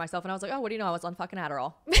that version of myself. And I was like, oh, what do you know? I was on fucking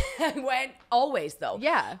Adderall. When always though.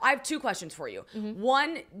 Yeah. I have 2 questions for you. Mm-hmm.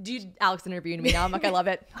 One, Alex interviewing me now. I'm like, I love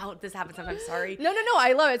it. Oh, this happens sometimes. Sorry. No.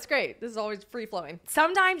 I love it. It's great. This is always free flowing.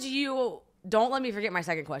 Sometimes don't let me forget my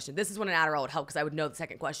second question. This is when an Adderall would help because I would know the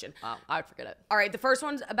second question. Oh, I would forget it. All right. The first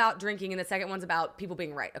one's about drinking and the second one's about people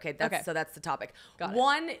being right. Okay. So that's the topic. Got it.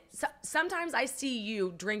 One, sometimes I see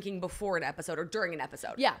you drinking before an episode or during an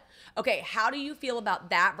episode. Yeah. Okay. How do you feel about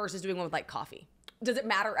that versus doing one with like coffee? Does it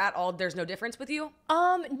matter at all? There's no difference with you?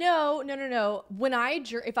 No.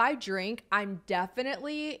 If I drink, I'm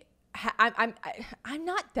definitely I'm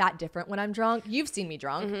not that different when I'm drunk. You've seen me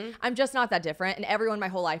drunk. Mm-hmm. I'm just not that different. And everyone my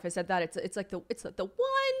whole life has said that. It's like the one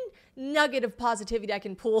nugget of positivity I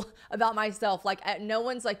can pull about myself. Like no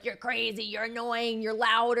one's like, you're crazy, you're annoying, you're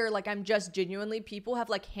louder. Like I'm just genuinely, people have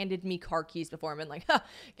like handed me car keys before and been like,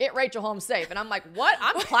 get Rachel home safe. And I'm like, what?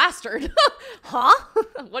 I'm plastered. Huh?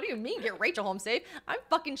 What do you mean get Rachel home safe? I'm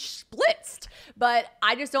fucking splitzed. But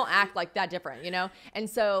I just don't act like that different, And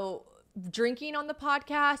so drinking on the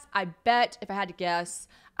podcast, I bet if I had to guess,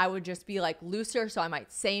 I would just be like looser. So I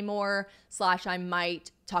might say more / I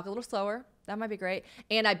might talk a little slower. That might be great.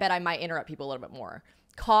 And I bet I might interrupt people a little bit more.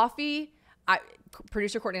 Coffee,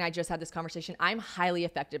 producer Courtney and I just had this conversation. I'm highly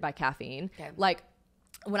affected by caffeine. Okay. Like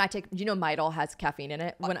when I take, Midol has caffeine in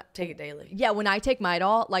it. When I take it daily. Yeah, when I take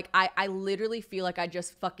Midol, like I literally feel like I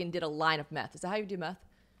just fucking did a line of meth. Is that how you do meth?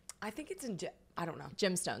 I think it's I don't know.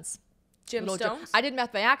 Gemstones. I did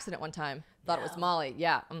meth by accident one time. Thought it was Molly.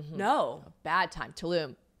 Yeah. Mm-hmm. No. Bad time.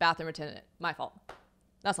 Tulum. Bathroom attendant. My fault.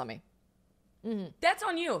 That's on me. Mm-hmm. That's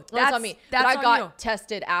on you. That's on me. That's but I got you.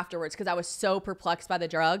 tested afterwards because I was so perplexed by the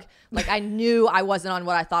drug. Like I knew I wasn't on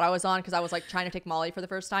what I thought I was on because I was like trying to take Molly for the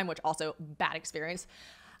first time, which also bad experience.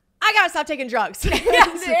 I gotta stop taking drugs. And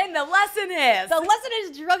the lesson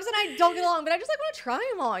is drugs and I don't get along, but I just like want to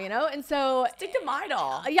try them all, And so stick to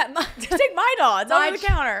Midol. Yeah, take Midol. It's over the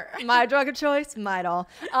counter. My drug of choice, Midol.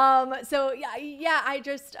 So I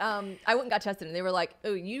just I went and got tested, and they were like,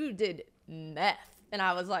 "Oh, you did meth." And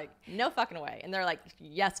I was like, no fucking way. And they're like,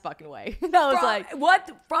 yes fucking way. And I was like, what?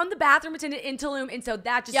 From the bathroom attendant in Tulum. And so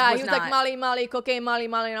that just he was like, Molly, cocaine, Molly.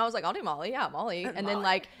 And I was like, I'll do Molly. Yeah, Molly. And then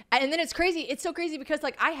and then it's crazy. It's so crazy because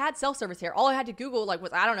like I had self-service here. All I had to Google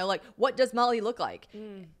was, I don't know, like what does Molly look like?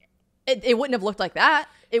 Mm. It wouldn't have looked like that.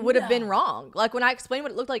 It would have been wrong. Like when I explained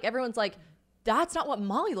what it looked like, everyone's like, that's not what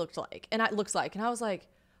Molly looked like. And it looks like. And I was like,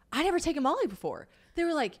 I never taken Molly before. They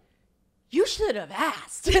were like, you should have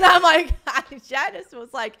asked. And I'm like, Janice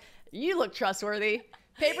was like, you look trustworthy.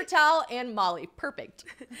 Paper towel and Molly. Perfect.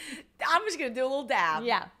 I'm just going to do a little dab.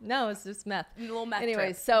 Yeah. No, it's just meth. A little meth.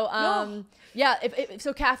 Anyway, so, yeah.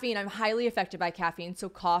 So caffeine, I'm highly affected by caffeine. So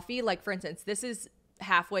coffee, like for instance, this is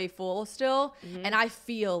halfway full still. And I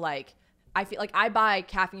feel like I buy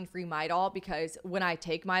caffeine-free Midol because when I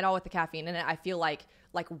take Midol with the caffeine in it, I feel like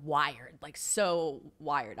wired, like so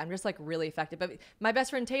wired. I'm just like really effective. But my best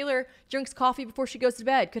friend Taylor drinks coffee before she goes to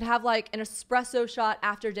bed, could have like an espresso shot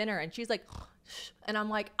after dinner, and she's like, and I'm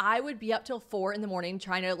like, I would be up till 4 a.m.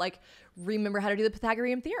 trying to like remember how to do the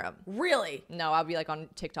Pythagorean theorem. Really? No, I'll be like on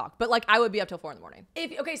TikTok, but like I would be up till 4 a.m.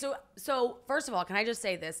 Okay, so first of all, can I just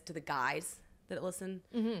say this to the guys that listen?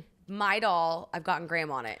 Midol, I've gotten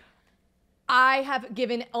Graham on it. I have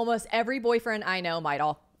given almost every boyfriend I know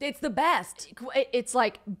Midol. It's the best. It's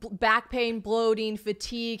like back pain, bloating,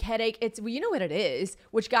 fatigue, headache. It's, well, you know what it is,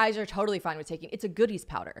 which guys are totally fine with taking. It's a goodies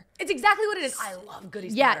powder. It's exactly what it is. I love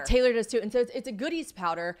goodies powder. Yeah, Taylor does too. And so it's a goodies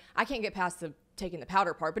powder. I can't get past the taking the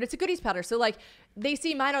powder part, but it's a goodies powder. So like they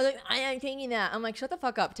see mine, are like, I am taking that. I'm like, shut the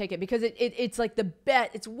fuck up, take it, because it's like the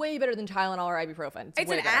it's way better than Tylenol or ibuprofen. It's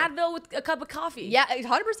an better. Advil with a cup of coffee. Yeah,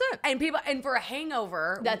 100%. And for a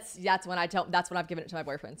hangover, that's when I've given it to my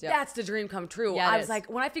boyfriends. Yeah, that's the dream come true. Yeah, I was like,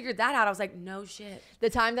 when I figured that out, I was like, no shit. The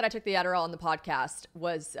time that I took the Adderall on the podcast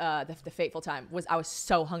was the fateful time. I was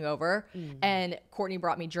so hungover, and Courtney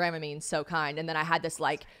brought me Dramamine, so kind, and then I had this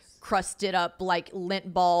like crusted up like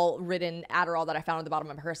lint ball ridden Adderall that I found at the bottom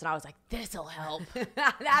of my purse, and I was like, this'll help.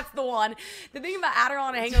 That's the one. The thing about Adderall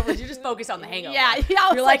and a hangover is you just focus on the hangover. Yeah,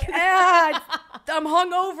 you're like, I'm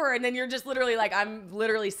hungover, and then you're just literally like, I'm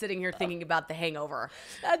literally sitting here thinking about the hangover.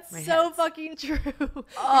 That's so fucking true. You're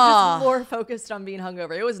just more focused on being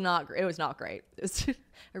hungover. It was not great.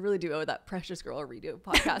 I really do owe that Precious Girl a redo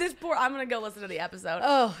podcast. I'm gonna go listen to the episode.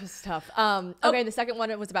 Oh, it's tough. Okay, the second one,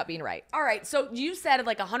 it was about being right. All right, so you said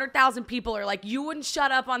like 100,000 people are like, you wouldn't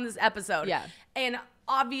shut up on this episode. Yeah. And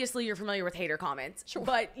obviously you're familiar with hater comments. Sure.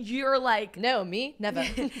 But you're like, no, me? Never.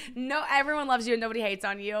 No, everyone loves you and nobody hates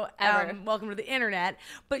on you. Ever. Welcome to the internet.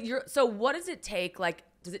 But so what does it take? Like,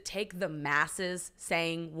 does it take the masses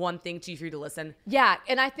saying one thing to you for you to listen? Yeah,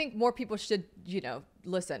 and I think more people should,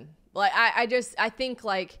 listen. Like I think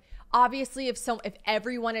like obviously if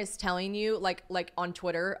everyone is telling you like on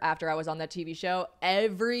Twitter after I was on that TV show,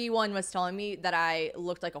 everyone was telling me that I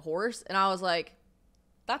looked like a horse, and I was like,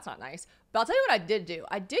 that's not nice. But I'll tell you what I did do.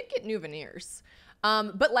 I did get new veneers.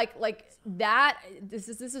 But like that,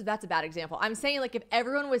 that's a bad example. I'm saying like if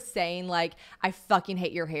everyone was saying like, I fucking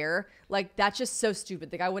hate your hair, like that's just so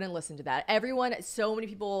stupid. Like I wouldn't listen to that. So many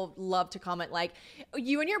people love to comment like,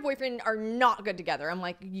 you and your boyfriend are not good together. I'm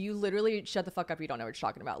like, you literally shut the fuck up. You don't know what you're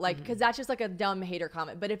talking about. Like, cause that's just like a dumb hater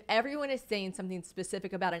comment. But if everyone is saying something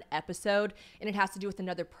specific about an episode and it has to do with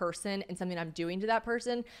another person and something I'm doing to that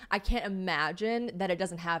person, I can't imagine that it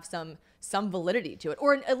doesn't have some validity to it,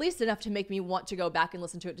 or at least enough to make me want to go back and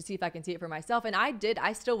listen to it to see if I can see it for myself. And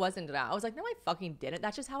I still wasn't into that. I was like, no, I fucking didn't.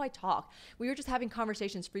 That's just how I talk. We were just having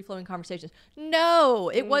conversations, free-flowing conversations. No,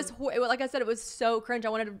 it was like I said, it was so cringe. I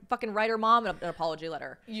wanted to fucking write her mom an apology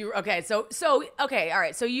letter. Okay, all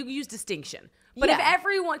right. So you use distinction. But if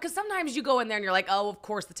everyone, because sometimes you go in there and you're like, oh, of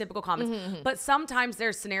course, the typical comments. But sometimes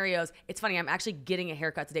there's scenarios. It's funny. I'm actually getting a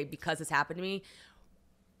haircut today because this happened to me.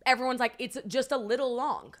 Everyone's like, it's just a little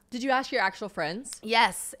long. Did you ask your actual friends?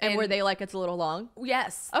 Yes. And were they like, it's a little long?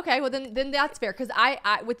 Yes. Okay, well then that's fair. Because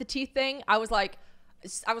I with the teeth thing, I was like,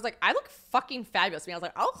 I look fucking fabulous. I was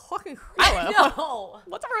like, oh, fucking no.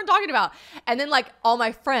 What's everyone talking about? And then like all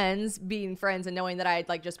my friends being friends and knowing that I had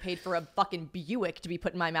like just paid for a fucking Buick to be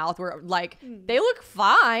put in my mouth were like, they look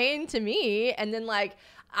fine to me. And then like,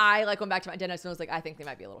 I like went back to my dentist and was like, I think they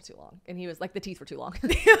might be a little too long. And he was like, the teeth were too long.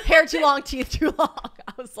 Hair too long, teeth too long.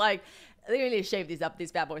 I was like, they need to shave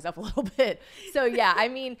these bad boys up a little bit. So yeah, I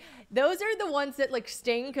mean, those are the ones that like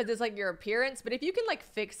sting because it's like your appearance. But if you can like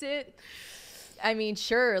fix it, I mean,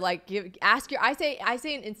 sure. Like I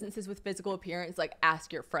say in instances with physical appearance, like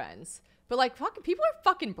ask your friends. But like fucking people are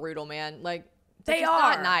fucking brutal, man. Like, they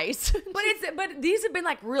are not nice. but these have been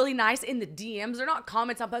like really nice in the DMs. They're not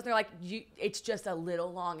comments on posts. They're like, it's just a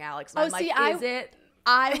little long, Alex. And I'm like, is it?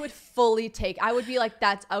 I would fully take. I would be like,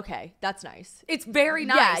 that's okay. That's nice. It's very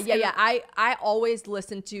nice. Yeah. I always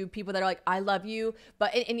listen to people that are like, I love you,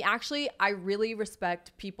 but and actually, I really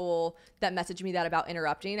respect people that message me that about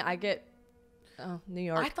interrupting. I get. Oh, New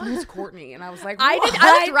York. I thought it was Courtney, and I was like, I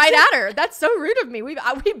looked right at her. That's so rude of me. We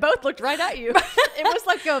both looked right at you. It was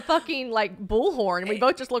like a fucking like bullhorn. We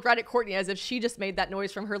both just looked right at Courtney as if she just made that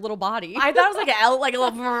noise from her little body. I thought it was like a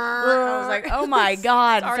little. I was like, oh my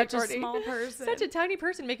god, sorry, such Courtney. A small person, such a tiny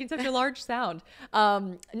person making such a large sound.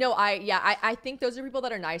 No, I think those are people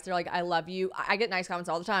that are nice. They're like, I love you. I get nice comments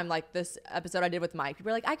all the time. Like this episode I did with Mike. People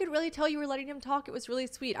are like, I could really tell you were letting him talk. It was really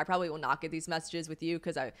sweet. I probably will not get these messages with you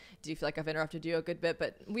because I do feel like I've interrupted you. do a good bit,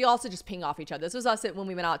 but we also just ping off each other. This was us when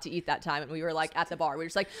we went out to eat that time, and we were like at the bar. We were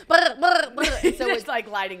just like, brr, brr, brr. So it's like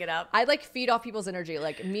lighting it up. I like feed off people's energy.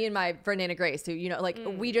 Like me and my friend Anna Grace, who, you know, like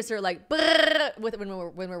we just are like brr,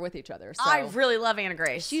 when we're with each other. So I really love Anna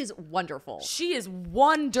Grace. she's wonderful. She is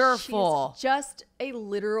wonderful. She's just a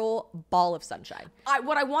literal ball of sunshine.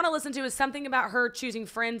 What I want to listen to is something about her choosing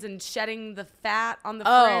Friends and shedding the fat on the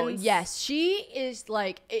Oh, Friends. yes. She is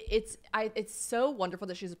like, it's so wonderful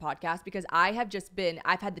that she's a podcast, because I've had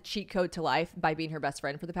the cheat code to life by being her best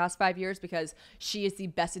friend for the past 5 years, because she is the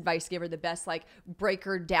best advice giver, the best like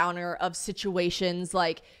breaker downer of situations.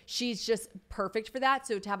 Like she's just perfect for that.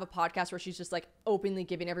 So to have a podcast where she's just like openly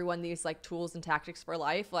giving everyone these like tools and tactics for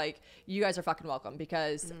life, like you guys are fucking welcome,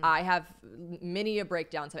 because I have many a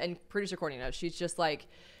breakdowns, and producer Courtney knows. She's just like,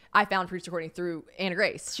 I found producer Courtney through Anna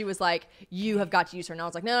Grace. She was like, you have got to use her. And I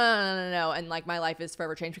was like, no. And like my life is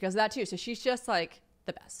forever changed because of that too. So she's just like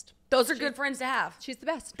the best. Those are good friends to have. She's the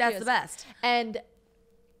best. That's the best. And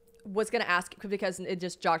was going to ask, because it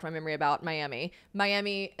just jogged my memory about Miami.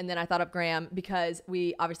 And then I thought of Graham, because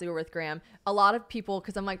we obviously were with Graham. A lot of people,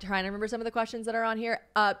 because I'm like trying to remember some of the questions that are on here.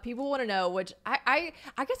 People want to know, which I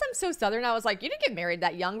guess I'm so Southern. I was like, you didn't get married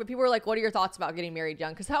that young, but people were like, what are your thoughts about getting married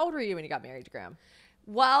young? Because how old were you when you got married to Graham?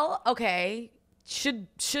 Well, okay. Should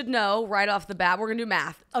know right off the bat. We're going to do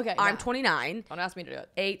math. Okay. I'm 29. Don't ask me to do it.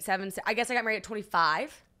 8, 7, 6. I guess I got married at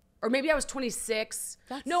 25. Or maybe I was 26.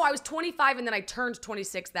 No, I was 25 and then I turned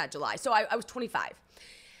 26 that July. So I was 25. I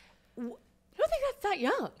don't think that's that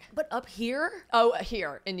young. But up here? Oh,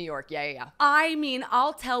 here in New York. Yeah. I mean,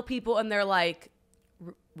 I'll tell people and they're like,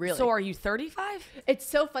 really? So are you 35? It's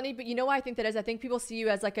so funny, but you know why I think that is? I think people see you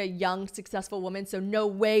as like a young, successful woman. So no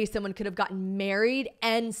way someone could have gotten married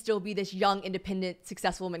and still be this young, independent,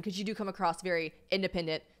 successful woman, because you do come across very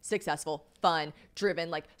independent, successful, fun, driven.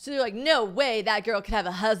 Like, so they're like, no way that girl could have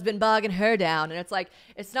a husband bogging her down. And it's like,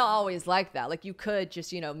 it's not always like that. Like you could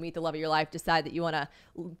just, you know, meet the love of your life, decide that you want to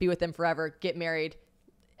be with them forever, get married,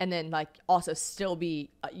 and then like also still be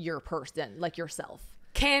your person, like yourself.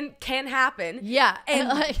 Can happen. Yeah.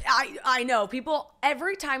 And I know people,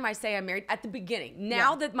 every time I say I'm married at the beginning,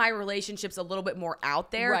 now that my relationship's a little bit more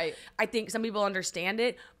out there, right. I think some people understand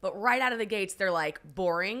it, but right out of the gates, they're like,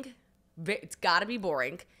 boring. It's gotta be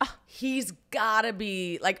boring. He's gotta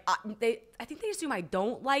be like, I think they assume I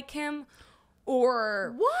don't like him,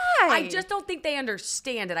 or why? I just don't think they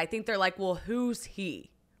understand it. I think they're like, well, who's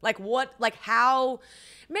he? Like what, like how,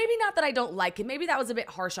 maybe not that I don't like him. Maybe that was a bit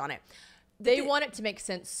harsh on it. They want it to make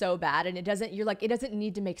sense so bad, and it doesn't. You're like, it doesn't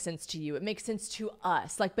need to make sense to you. It makes sense to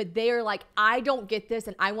us. Like, but they are like, I don't get this,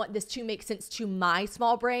 and I want this to make sense to my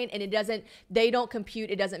small brain, and it doesn't. They don't compute.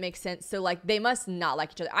 It doesn't make sense. So like, they must not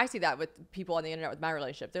like each other. I see that with people on the internet with my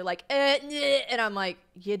relationship. They're like, and I'm like,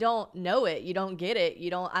 you don't know it. You don't get it.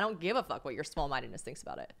 I don't give a fuck what your small mindedness thinks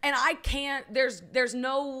about it. And I can't. There's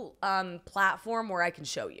no platform where I can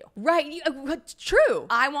show you. Right. True.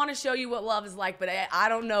 I want to show you what love is like, but I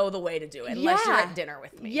don't know the way to do it. Unless you're at dinner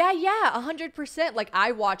with me. Yeah, 100%. Like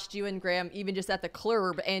I watched you and Graham even just at the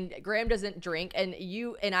club, and Graham doesn't drink, and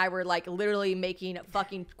you and I were like literally making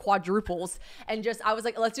fucking quadruples, and just I was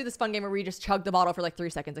like, let's do this fun game where we just chug the bottle for like 3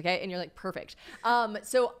 seconds, okay? And you're like, perfect.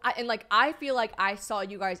 So I feel like I saw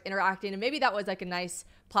you guys interacting, and maybe that was like a nice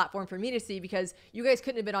platform for me to see, because you guys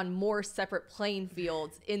couldn't have been on more separate playing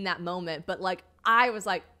fields in that moment. But like I was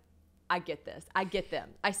like, I get this. I get them.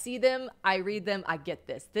 I see them. I read them. I get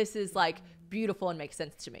this. This is like beautiful and makes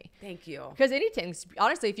sense to me. Thank you. Because anything,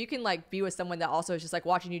 honestly, if you can like be with someone that also is just like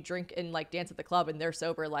watching you drink and like dance at the club and they're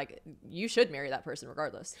sober, like you should marry that person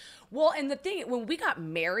regardless. Well, and the thing, when we got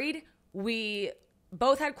married, we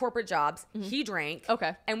both had corporate jobs. Mm-hmm. He drank.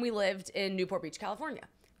 Okay. And we lived in Newport Beach, California.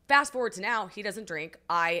 Fast forward to now, he doesn't drink.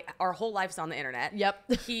 Our whole life's on the internet.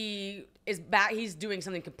 Yep. He is back. He's doing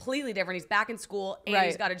something completely different. He's back in school, and right.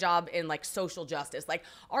 He's got a job in like social justice. Like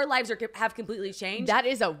our lives have completely changed. That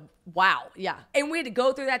is a wow. Yeah. And we had to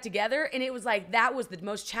go through that together, and it was like that was the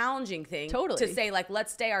most challenging thing. Totally. To say like,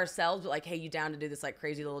 let's stay ourselves, but like, hey, you down to do this like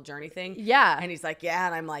crazy little journey thing? Yeah. And he's like, yeah,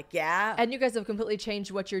 and I'm like, yeah. And you guys have completely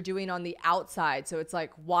changed what you're doing on the outside, so it's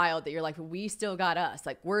like wild that you're like, we still got us.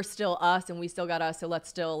 Like we're still us, and we still got us. So let's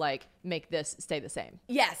still like make this stay the same.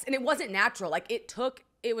 Yes, and it wasn't natural. Like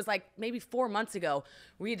it was like maybe 4 months ago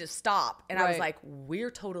we had to stop, and right. I was like,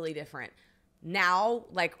 we're totally different now.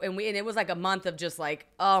 Like, and it was like a month of just like,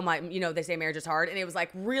 oh my, they say marriage is hard, and it was like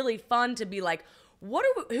really fun to be like,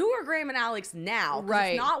 who are Graham and Alex now? 'Cause Right.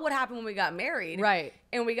 It's not what happened when we got married. Right.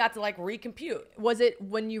 And we got to like recompute. Was it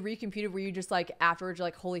when you recomputed, were you just like afterwards, you're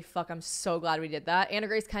like, holy fuck, I'm so glad we did that? Anna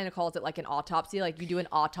Grace kind of calls it like an autopsy. Like you do an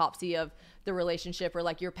autopsy of the relationship or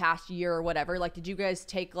like your past year or whatever. Like, did you guys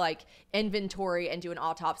take like inventory and do an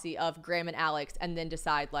autopsy of Graham and Alex and then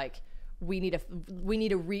decide like, we need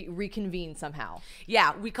to reconvene somehow?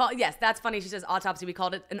 Yeah, yes, that's funny. She says autopsy. We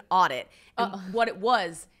called it an audit. And what it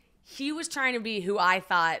was, he was trying to be who I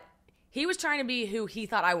thought, he was trying to be who he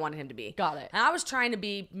thought I wanted him to be. Got it. And I was trying to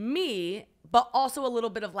be me, but also a little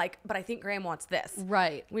bit of like, but I think Graham wants this.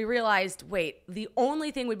 Right. We realized, wait, the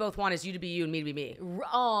only thing we both want is you to be you and me to be me.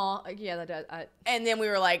 Oh, yeah, that does. And then we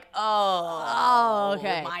were like, oh,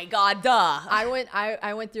 okay. My God, duh.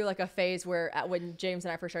 I went through like a phase where when James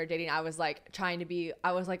and I first started dating, I was like trying to be,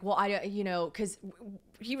 I was like, well, because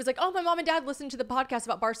he was like, oh, my mom and dad listened to the podcast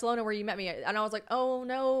about Barcelona where you met me. And I was like, oh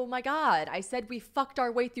no, my God. I said we fucked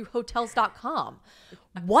our way through hotels.com.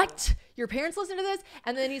 What? Your parents listened to this?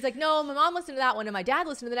 And then he's like, no, my mom listened to that one and my dad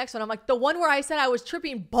listened to the next one. I'm like, the one where I said I was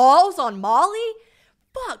tripping balls on Molly?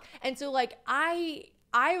 Fuck. And so like I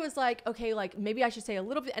was like, okay, like maybe I should say a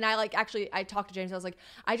little bit. And I like, actually, I talked to James. I was like,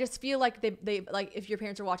 I just feel like they like, if your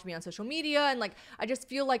parents are watching me on social media and like, I just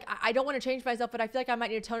feel like I don't want to change myself, but I feel like I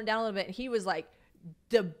might need to tone it down a little bit. And he was like,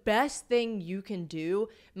 the best thing you can do,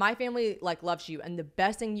 my family like loves you, and the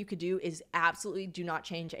best thing you could do is absolutely do not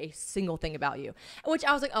change a single thing about you. Which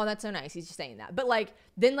I was like, oh, that's so nice. He's just saying that. But like,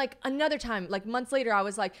 then like another time, like months later, I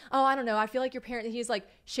was like, oh, I don't know. I feel like your parent, he's like,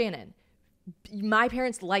 Shannon, my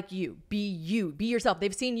parents like you. Be yourself.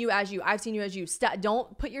 They've seen you as you. I've seen you as you.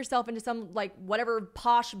 Don't put yourself into some like whatever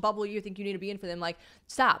posh bubble you think you need to be in for them. Like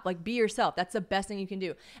stop. Like be yourself. That's the best thing you can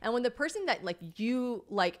do. And when the person that like you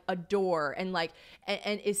like adore and like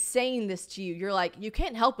and is saying this to you, you're like, you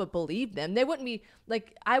can't help but believe them. They wouldn't be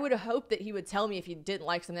like, I would have hoped that he would tell me if he didn't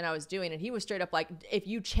like something I was doing. And he was straight up like, if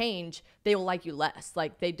you change, they will like you less.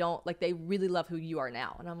 Like they don't, like they really love who you are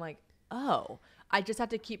now. And I'm like, oh, I just have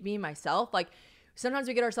to keep being myself. Like sometimes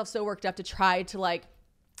we get ourselves so worked up to try to like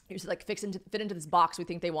fit into this box we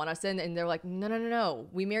think they want us in, and they're like, no.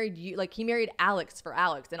 We married you. Like he married Alex for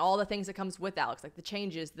Alex and all the things that comes with Alex, like the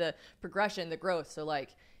changes, the progression, the growth. So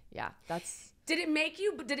like, yeah, that's. Did it make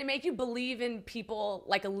you believe in people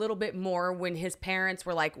like a little bit more when his parents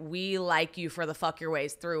were like, we like you for the fuck your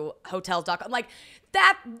ways through hotels.com? Like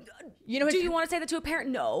that, you know, do you want to say that to a parent?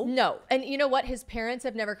 No. And you know what? His parents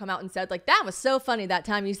have never come out and said like, that was so funny that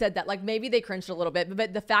time you said that. Like maybe they cringed a little bit,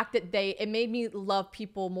 but the fact that it made me love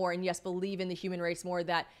people more and yes, believe in the human race more,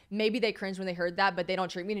 that maybe they cringed when they heard that, but they don't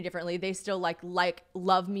treat me any differently. They still like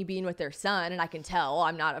love me being with their son. And I can tell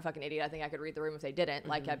I'm not a fucking idiot. I think I could read the room if they didn't.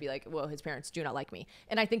 Like I'd be like, well, his parents do not like me.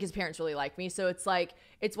 And I think his parents really like me. So it's like,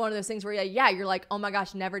 it's one of those things where you're like, oh my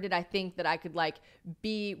gosh, never did I think that I could like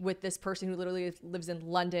be with this person who literally lives in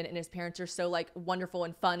London and his parents are so like wonderful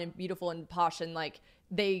and fun and beautiful and posh, and like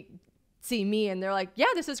they see me and they're like, yeah,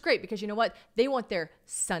 this is great, because you know what? They want their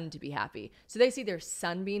son to be happy. So they see their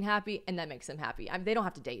son being happy and that makes them happy. They don't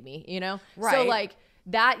have to date me, you know? Right. So like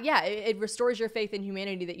that, yeah, it restores your faith in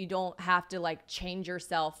humanity, that you don't have to like change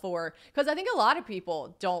yourself for, because I think a lot of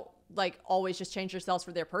people don't like always just change themselves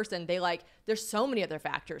for their person. They like, there's so many other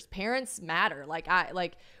factors. Parents matter. Like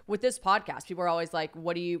with this podcast, people are always like,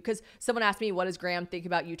 what do you, because someone asked me, what does Graham think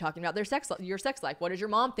about you talking about your sex life? What does your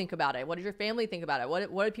mom think about it? What does your family think about it?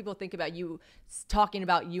 What do people think about you talking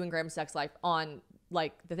about you and Graham's sex life on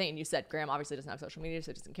like the thing? You said Graham obviously doesn't have social media,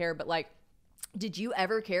 so he doesn't care, but like, did you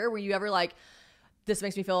ever care? Were you ever like, this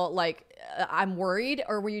makes me feel like I'm worried?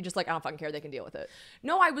 Or were you just like, I don't fucking care, they can deal with it?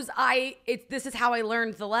 No, this is how I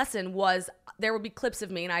learned the lesson. Was there would be clips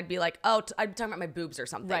of me and I'd be like, oh, I'd be talking about my boobs or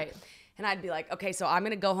something. Right. And I'd be like, okay, so I'm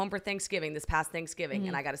going to go home for Thanksgiving, this past Thanksgiving,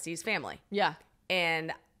 and I got to see his family. Yeah.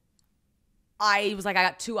 And I was like, I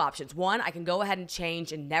got two options. One, I can go ahead and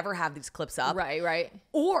change and never have these clips up. Right.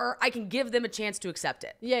 Or I can give them a chance to accept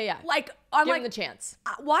it. Yeah. Like, I'm give like, them the chance.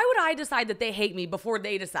 Why would I decide that they hate me before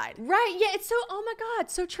they decide? Right. Yeah. It's so, oh my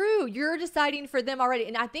God, so true. You're deciding for them already.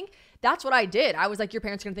 And I think that's what I did. I was like, your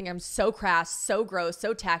parents are going to think I'm so crass, so gross,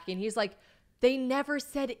 so tacky. And he's like, they never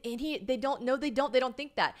said they don't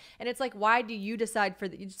think that. And it's like, why do you decide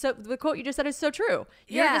so the quote you just said is so true.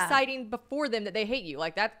 You're deciding before them that they hate you.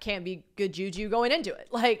 Like that can't be good juju going into it.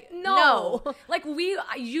 Like, no. Like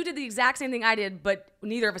you did the exact same thing I did, but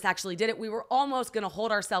neither of us actually did it. We were almost going to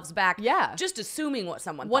hold ourselves back. Yeah. Just assuming what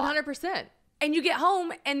someone thought. 100%. And you get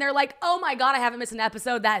home and they're like, oh my God, I haven't missed an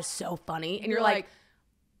episode. That is so funny. And you're like,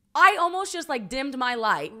 I almost just like dimmed my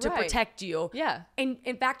light to Right. protect you. Yeah. And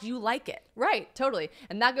in fact, you like it. Right, totally.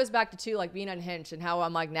 And that goes back to too, like being unhinged and how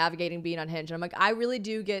I'm like navigating being unhinged. And I'm like, I really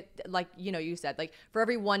do get like, you know, you said like for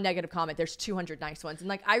every one negative comment, there's 200 nice ones. And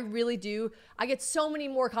like, I really do. I get so many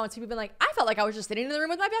more comments. People being like, I felt like I was just sitting in the room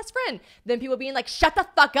with my best friend. Then people being like, shut the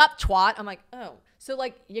fuck up, twat. I'm like, oh, so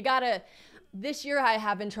like you gotta, this year I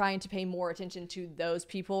have been trying to pay more attention to those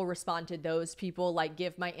people, respond to those people, like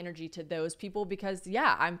give my energy to those people because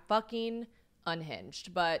yeah, I'm fucking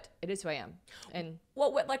unhinged, but it is who I am. And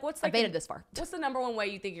what's like I made it this far. What's the number one way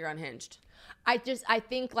you think you're unhinged? I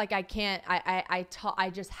think like I can't,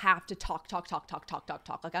 I just have to talk.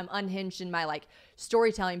 Like I'm unhinged in my like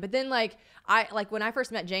storytelling. But then like when I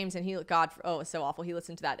first met James and it's so awful. He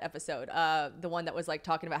listened to that episode, the one that was like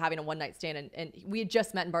talking about having a one night stand and we had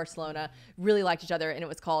just met in Barcelona, really liked each other. And it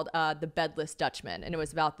was called The Bedless Dutchman. And it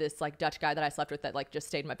was about this like Dutch guy that I slept with that like just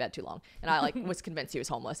stayed in my bed too long. And I like was convinced he was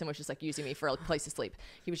homeless and was just like using me for a place to sleep.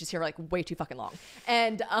 He was just here like way too fucking long.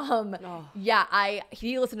 And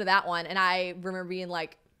he listened to that one and I remember being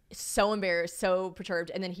like so embarrassed, so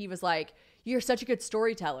perturbed. And then he was like, you're such a good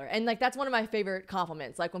storyteller. And like, that's one of my favorite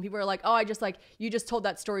compliments. Like when people are like, oh, you just told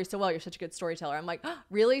that story so well. You're such a good storyteller. I'm like, oh,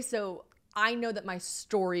 really? So I know that my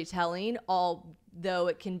storytelling, although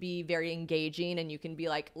it can be very engaging and you can be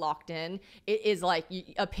like locked in, it is like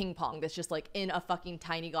a ping pong that's just like in a fucking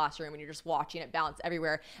tiny glass room and you're just watching it bounce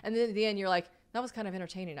everywhere. And then at the end you're like, that was kind of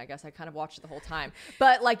entertaining, I guess. I kind of watched it the whole time.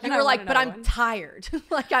 But like you were like, but I'm tired.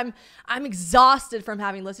 Like I'm exhausted from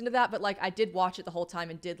having listened to that. But like I did watch it the whole time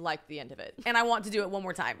and did like the end of it. And I want to do it one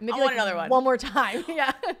more time. Maybe I want like another one. One more time.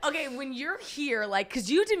 Yeah. Okay, when you're here, like, because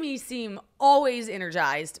you to me seem always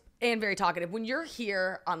energized and very talkative. When you're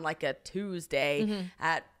here on like a Tuesday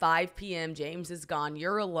at 5 p.m., James is gone,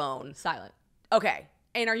 you're alone. Silent. Okay.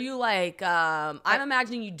 And are you like, I'm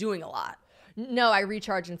imagining you doing a lot. No, I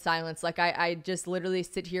recharge in silence. Like I just literally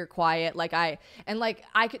sit here quiet. I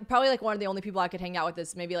could probably like one of the only people I could hang out with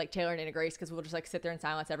is maybe like Taylor and Anna Grace because we'll just like sit there in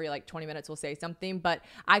silence every like 20 minutes. We'll say something, but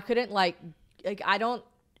I couldn't like I don't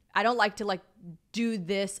like to like do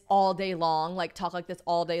this all day long, like talk like this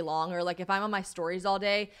all day long. Or like if I'm on my stories all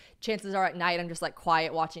day, chances are at night I'm just like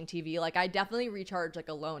quiet watching TV. Like I definitely recharge like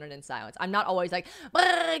alone and in silence. I'm not always like go.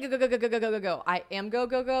 I am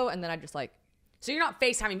go. And then I just like. So you're not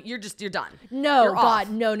FaceTiming, you're done. No, you're God, off.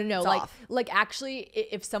 no. It's Like, off. like actually,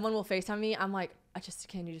 if someone will FaceTime me, I'm like,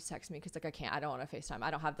 can you just text me? Because like I can't. I don't want to FaceTime.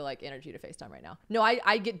 I don't have the like energy to FaceTime right now. No,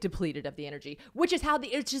 I get depleted of the energy, which is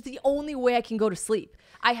it's just the only way I can go to sleep.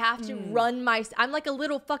 I have to I'm like a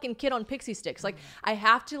little fucking kid on pixie sticks. Like I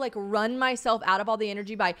have to like run myself out of all the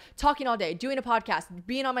energy by talking all day, doing a podcast,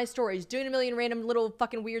 being on my stories, doing a million random little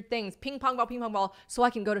fucking weird things, ping pong ball, so I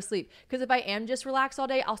can go to sleep. Because if I am just relaxed all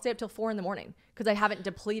day, I'll stay up till 4 a.m. because I haven't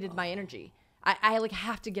depleted my energy. I like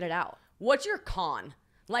have to get it out. What's your con?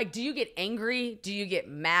 Like, do you get angry? Do you get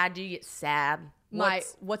mad? Do you get sad?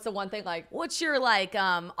 What's the one thing like? What's your like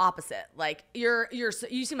opposite? Like you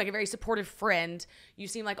seem like a very supportive friend. You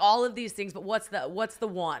seem like all of these things, but what's the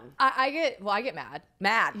one? I get mad.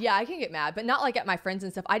 Mad. Yeah, I can get mad, but not like at my friends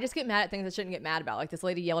and stuff. I just get mad at things I shouldn't get mad about. Like this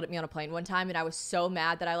lady yelled at me on a plane one time, and I was so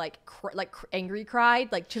mad that I angry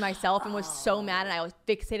cried like to myself and was so mad, and I was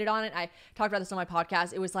fixated on it. I talked about this on my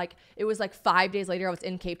podcast. It was like 5 days later. I was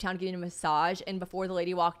in Cape Town getting a massage, and before the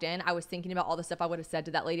lady walked in, I was thinking about all the stuff I would have said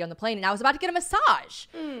to that lady on the plane, and I was about to get a massage.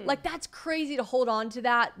 Like that's crazy to hold on to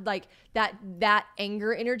that. Like that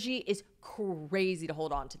anger energy is crazy to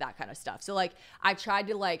hold on to that kind of stuff. So like I tried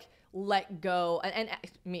to like let go and I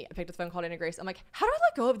picked up the phone, called Anna Grace. I'm like, how do I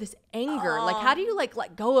let go of this anger? Like how do you like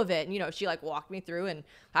let go of it? And you know, she like walked me through and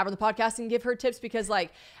have her on the podcast and give her tips because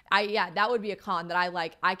like that would be a con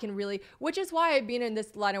that I can really, which is why being in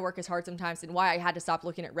this line of work is hard sometimes and why I had to stop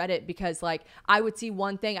looking at Reddit because like I would see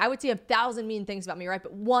one thing, I would see 1,000 mean things about me, right?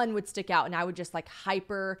 But one would stick out and I would just like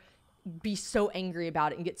be so angry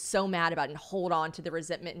about it and get so mad about it and hold on to the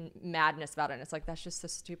resentment and madness about it. And it's like, that's just so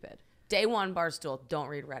stupid. Day one, Barstool, don't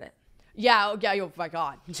read Reddit. Yeah, oh my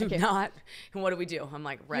God. Do not. And what do we do? I'm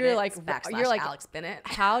like, Reddit, you're like Alex Bennett.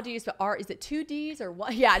 How do you spell R? Is it 2 D's or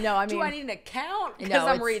what? Yeah, no, I mean. Do I need an account? Because no,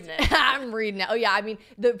 I'm reading it. I'm reading it. Oh yeah, I mean,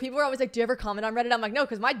 the people are always like, do you ever comment on Reddit? I'm like, no,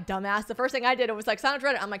 because my dumbass, the first thing I did, it was like, sign up to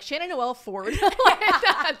Reddit. I'm like, Shannon Noel Ford.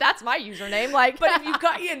 That's my username. Like, but if you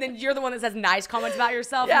got and then you're the one that says nice comments about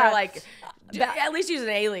yourself, yeah. and you're like, At least use an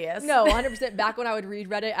alias. No, 100%. Back when I would read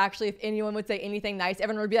Reddit, actually, if anyone would say anything nice,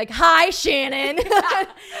 everyone would be like, "Hi, Shannon," and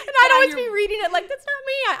I'd always be reading it like, "That's not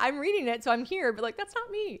me. I'm reading it, so I'm here," but like, that's not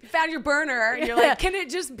me. Found your burner. And you're like, can it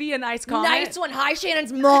just be a nice comment? Nice one. Hi,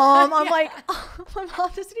 Shannon's mom. I'm like, oh, my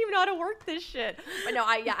mom doesn't even know how to work this shit. But no,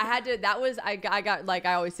 I had to. That was I got like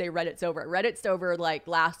I always say, Reddit's over. Reddit's over. Like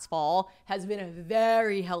last fall has been a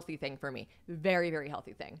very healthy thing for me. Very, very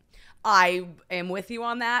healthy thing. I am with you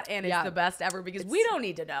on that, and it's the best ever because we don't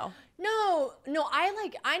need to know. No,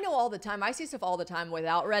 I know all the time. I see stuff all the time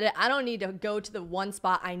without Reddit. I don't need to go to the one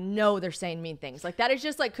spot I know they're saying mean things. Like that is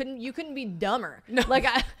just like you couldn't be dumber. No.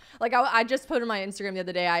 I just put on my Instagram the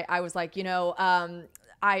other day. I was like,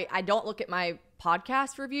 I don't look at my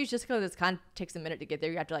podcast reviews just because it kind of takes a minute to get there.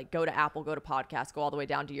 You have to like go to Apple, go to podcast, go all the way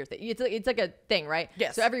down to your thing. It's like a thing, right?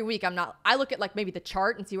 Yes. So every week I look at like maybe the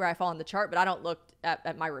chart and see where I fall on the chart, but I don't look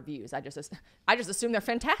at my reviews. I just assume they're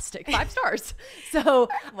fantastic, 5 stars. So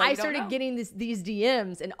I started getting these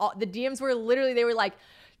DMs, and all the DMs were literally, they were like,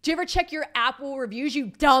 "Do you ever check your Apple reviews, you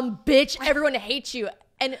dumb bitch? Everyone hates you."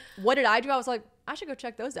 And what did I do? I was like, I should go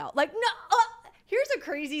check those out. Like, no. Here's a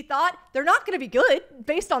crazy thought. They're not going to be good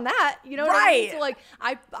based on that. You know what I mean? So like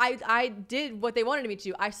I did what they wanted me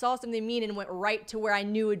to. I saw something mean and went right to where I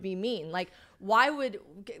knew would be mean. Like, why would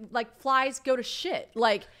like flies go to shit?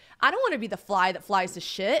 Like, I don't want to be the fly that flies to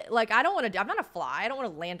shit. Like, I'm not a fly. I don't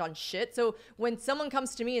want to land on shit. So when someone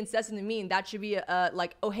comes to me and says something mean, that should be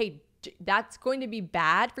like, oh, hey, that's going to be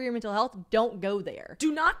bad for your mental health. Don't go there.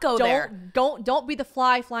 Do not go there. Don't be the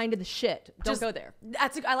fly flying to the shit. Don't go there.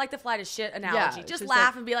 I like the fly to shit analogy. Yeah, just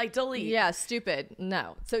laugh and be like, delete. Yeah, stupid.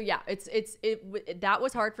 No. So yeah, that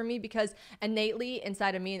was hard for me because innately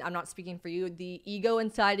inside of me, and I'm not speaking for you, the ego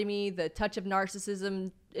inside of me, the touch of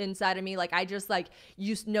narcissism inside of me, like I just like,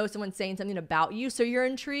 you know, someone saying something about you, so you're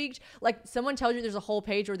intrigued. Like someone tells you there's a whole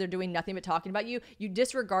page where they're doing nothing but talking about you, you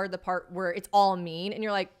disregard the part where it's all mean, and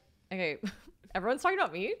you're like, okay, everyone's talking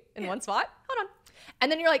about me in one spot. Hold on. And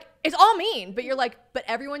then you're like, it's all mean. But you're like, but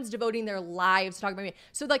everyone's devoting their lives to talking about me.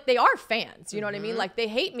 So like they are fans. You know what I mean? Like they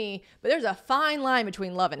hate me, but there's a fine line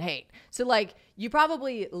between love and hate. So like you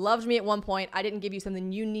probably loved me at one point. I didn't give you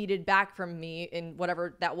something you needed back from me in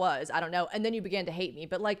whatever that was. I don't know. And then you began to hate me.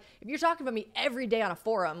 But like if you're talking about me every day on a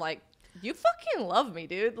forum, like you fucking love me,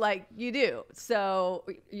 dude. Like you do. So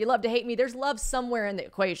you love to hate me. There's love somewhere in the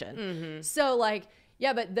equation. So like,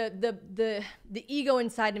 yeah, but the ego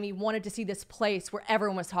inside of me wanted to see this place where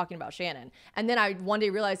everyone was talking about Shannon. And then I one day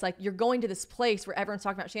realized, like, you're going to this place where everyone's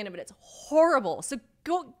talking about Shannon, but it's horrible. So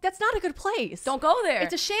go, that's not a good place. Don't go there.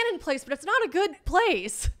 It's a Shannon place, but it's not a good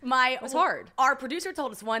place. It was hard. Our producer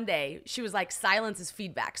told us one day, she was like, silence is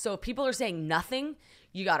feedback. So if people are saying nothing,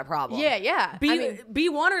 you got a problem. Yeah. Be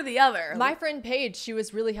one or the other. My friend Paige, she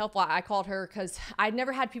was really helpful. I called her because I'd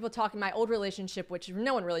never had people talk in my old relationship, which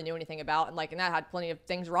no one really knew anything about. And that had plenty of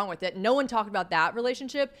things wrong with it. No one talked about that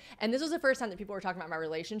relationship. And this was the first time that people were talking about my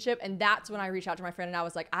relationship. And that's when I reached out to my friend and I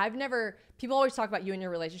was like, people always talk about you and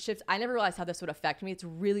your relationships. I never realized how this would affect me. It's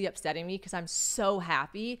really upsetting me because I'm so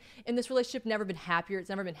happy in this relationship. Never been happier. It's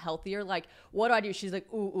never been healthier. Like, what do I do? She's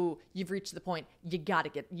like, ooh, you've reached the point.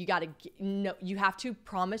 You have to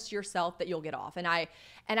promise yourself that you'll get off. And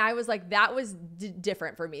I was like, that was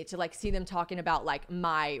different for me to like see them talking about like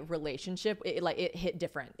my relationship. It hit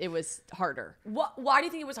different. It was harder. Why do you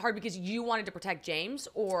think it was hard? Because you wanted to protect James,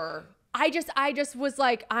 or? I just was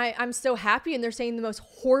like, I'm so happy, and they're saying the most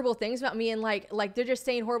horrible things about me, and like they're just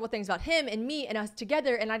saying horrible things about him and me and us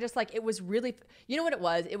together, and I just like, it was really, you know what it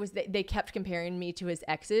was? It was they kept comparing me to his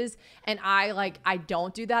exes, and I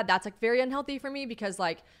don't do that. That's like very unhealthy for me because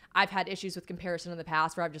like I've had issues with comparison in the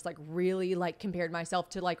past where I've just like really like compared myself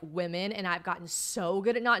to like women, and I've gotten so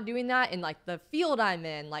good at not doing that in like the field I'm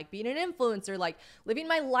in, like being an influencer, like living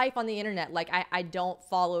my life on the internet. Like I don't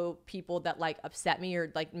follow people that like upset me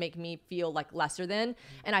or like make me feel like lesser than,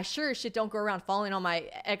 and I sure as shit don't go around following on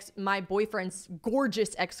my boyfriend's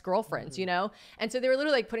gorgeous ex-girlfriends, you know? And so they were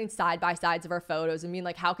literally like putting side by sides of our photos and being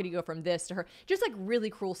like, how could you go from this to her? Just like really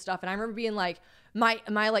cruel stuff. And I remember being like, my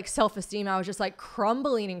like self-esteem, I was just like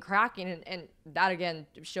crumbling and cracking, and that again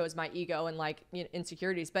shows my ego and like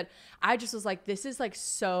insecurities. But I just was like, this is like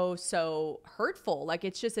so hurtful. Like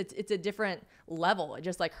it's a different level. It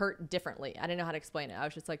just like hurt differently. I didn't know how to explain it. I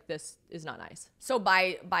was just like, this is not nice. So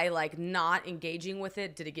by like not engaging with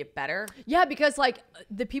it, did it get better? Yeah, because like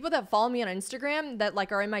the people that follow me on Instagram that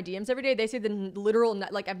like are in my DMs every day, they say the literal,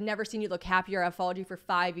 like, I've never seen you look happier. I've followed you for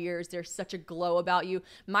 5 years. There's such a glow about you.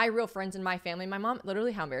 My real friends and my family, my mom,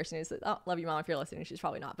 literally how embarrassing is it? Oh, love you, mom, if you're listening. She's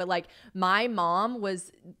probably not. But like my mom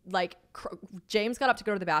was like, James got up to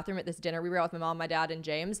go to the bathroom at this dinner. We were out with my mom, my dad, and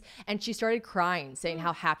James. And she started crying, saying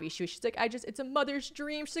how happy she was. She's like, it's a mother's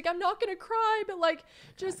dream. She's like, I'm not going to cry. But like,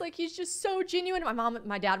 just like, he's just so genuine.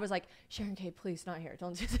 My dad was like, Sharon Kay, please, not here.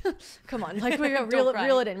 Don't do that. Come on. Like, we reel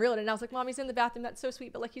it in. And I was like, Mom, he's in the bathroom. That's so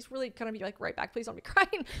sweet. But like, he's really going to be like right back. Please don't be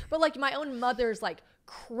crying. But like my own mother's like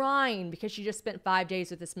crying because she just spent 5 days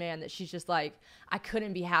with this man that she's just like, I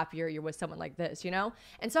couldn't be happier you're with someone like this, you know?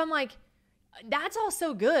 And so I'm like, that's all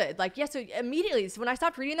so good. Like, yeah, so immediately, so when I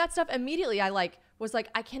stopped reading that stuff, immediately I like was like,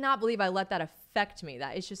 I cannot believe I let that affect me.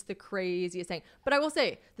 That is just the craziest thing. But I will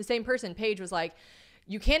say, the same person, Paige, was like,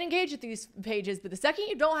 you can't engage with these pages, but the second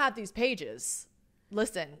you don't have these pages,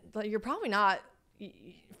 listen, you're probably not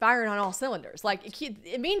firing on all cylinders. Like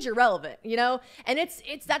it means you're relevant, you know? And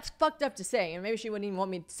that's fucked up to say. And maybe she wouldn't even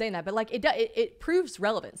want me saying that, but like it proves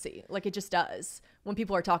relevancy. Like it just does when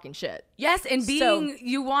people are talking shit. Yes. And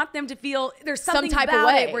you want them to feel there's something some type about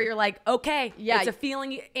of way it where you're like, okay, yeah, it's a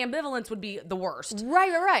feeling. Ambivalence would be the worst.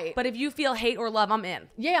 Right. But if you feel hate or love, I'm in.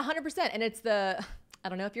 Yeah, 100%. And it's I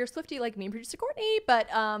don't know if you're a Swiftie like me and producer Courtney, but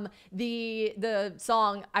the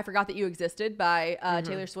song I Forgot That You Existed by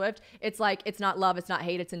Taylor Swift, it's like, it's not love, it's not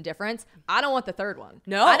hate, it's indifference. I don't want the third one.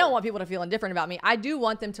 No. I don't want people to feel indifferent about me. I do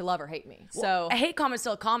want them to love or hate me. Well, a hate comment's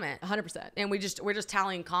still a comment. 100%. And we're just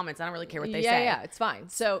tallying comments. I don't really care what they say. Yeah, it's fine.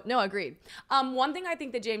 So, no, agreed. One thing I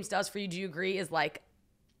think that James does for you, do you agree, is like,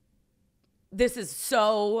 this is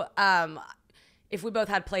so, if we both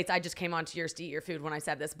had plates, I just came onto yours to eat your food when I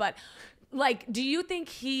said this, but like, do you think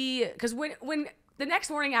because when the next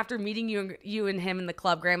morning after meeting you and him in the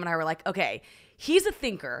club, Graham and I were like, okay, he's a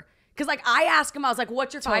thinker. Because like I asked him, I was like,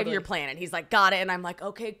 what's your 5-year plan? And he's like, got it. And I'm like,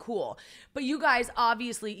 okay, cool. But you guys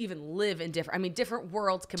obviously even live in different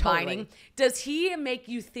worlds combining. Totally. Does he make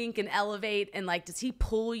you think and elevate, and like, does he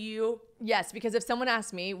pull you? Yes, because if someone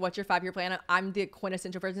asks me, what's your 5-year plan? I'm the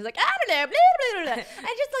quintessential person who's like, I don't know, blah, blah, blah, blah.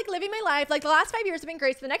 I just like living my life. Like the last 5 years have been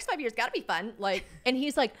great, so the next 5 years gotta be fun. Like, and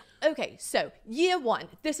he's like, okay, so year 1,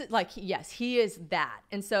 this is like, yes, he is that.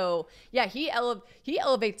 And so, yeah, he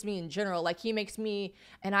elevates me in general. Like he makes me,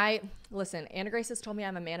 and listen, Anna Grace has told me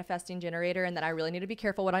I'm a manifesting generator and that I really need to be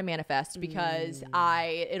careful what I manifest because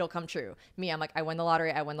it'll come true. Me, I'm like, I win the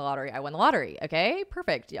lottery, I win the lottery, I win the lottery. Okay,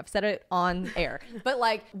 perfect. I've said it on air. But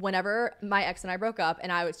like whenever my ex and I broke up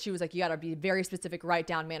and she was like, you gotta be very specific, write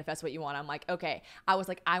down, manifest what you want. I'm like, okay. I was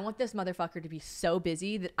like, I want this motherfucker to be so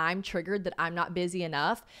busy that I'm triggered that I'm not busy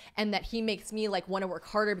enough, and that he makes me like want to work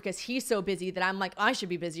harder because he's so busy that I'm like, I should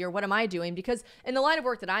be busier. What am I doing? Because in the line of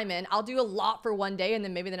work that I'm in, I'll do a lot for one day and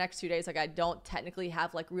then maybe the next 2 days, like I don't technically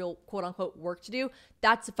have like real quote unquote work to do.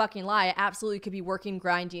 That's a fucking lie. I absolutely could be working,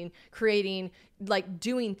 grinding, creating, like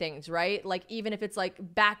doing things, right? Like even if it's like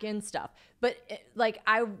back end stuff. But like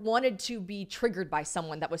I wanted to be triggered by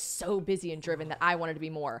someone that was so busy and driven that I wanted to be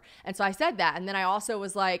more. And so I said that. And then I also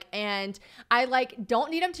was like, and I like don't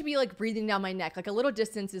need him to be like breathing down my neck. Like a little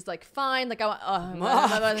distance is like fine. Like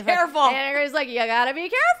I careful. And it was like, you gotta be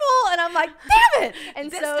careful. And I'm like, damn it. And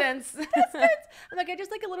distance. I'm like, I just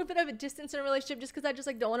like a little bit of a distance in a relationship just because I just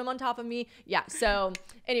like don't want him on top of me. Yeah. So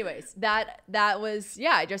anyways, that was,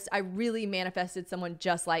 yeah, I really manifested someone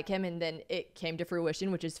just like him, and then it came to fruition,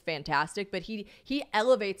 which is fantastic. But he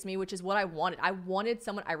elevates me, which is what I wanted. I wanted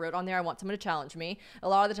someone, I wrote on there, I want someone to challenge me. A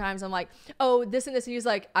lot of the times I'm like, oh, this and this, and he's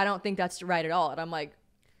like, I don't think that's right at all. And I'm like,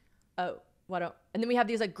 oh, what? And then we have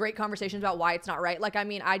these like great conversations about why it's not right. Like, I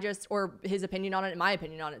mean, or his opinion on it and my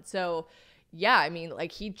opinion on it. So yeah, I mean,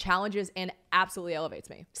 like he challenges and absolutely elevates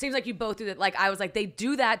me. Seems like you both do that. Like I was like, they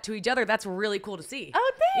do that to each other. That's really cool to see.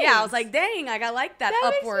 Oh, thanks. Yeah, I was like, dang, like I like that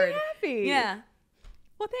upward. Makes me happy. Yeah.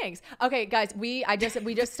 Well, thanks. Okay, guys, we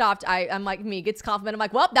just stopped. I'm like, me gets compliment. I'm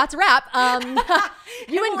like, well, that's a wrap.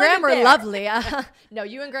 You and Graham are lovely. No,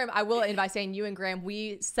 you and Graham, I will end by saying you and Graham,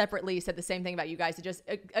 we separately said the same thing about you guys. It just,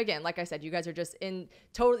 again, like I said, you guys are just in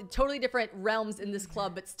totally different realms in this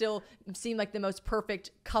club, but still seem like the most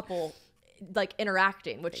perfect couple, like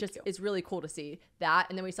interacting, which is really cool to see that.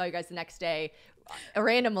 And then we saw you guys the next day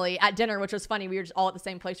randomly at dinner, which was funny. We were just all at the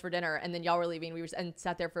same place for dinner, and then y'all were leaving. We were and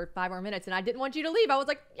sat there for 5 more minutes, and I didn't want you to leave. I was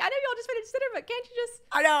like, yeah, I know y'all just finished dinner, but can't you just?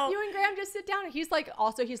 I know. You and Graham just sit down. And he's like,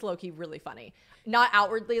 also he's low key really funny. Not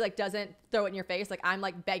outwardly, like doesn't throw it in your face. Like I'm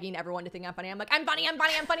like begging everyone to think I'm funny. I'm like, I'm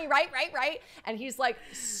funny, right. And he's like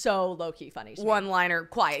so low key funny. One liner,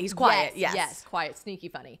 quiet. He's quiet. Yes, quiet, sneaky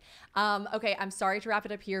funny. Okay, I'm sorry to wrap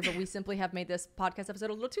it up here, but we simply have made this podcast episode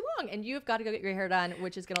a little too long, and you've got to go get your hair done,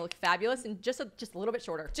 which is gonna look fabulous in just just a little bit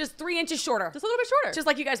shorter. Just 3 inches shorter. Just a little bit shorter. Just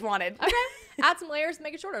like you guys wanted. Okay. Add some layers,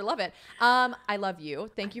 make it shorter. Love it. I love you.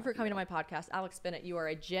 Thank you for coming to my podcast. Alex Bennett, you are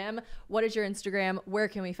a gem. What is your Instagram? Where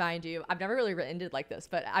can we find you? I've never really ended like this,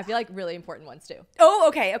 but I feel like really important ones too. Oh,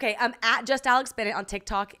 okay. I'm at just Alex Bennett on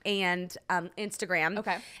TikTok and Instagram.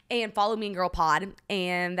 Okay. And follow Mean Girl Pod.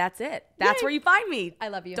 And that's it. That's where you find me. I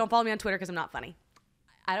love you. Don't follow me on Twitter because I'm not funny.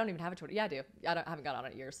 I don't even have a Twitter. Yeah, I do. I haven't got on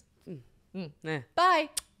it in years. Eh. Bye.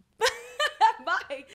 Bye.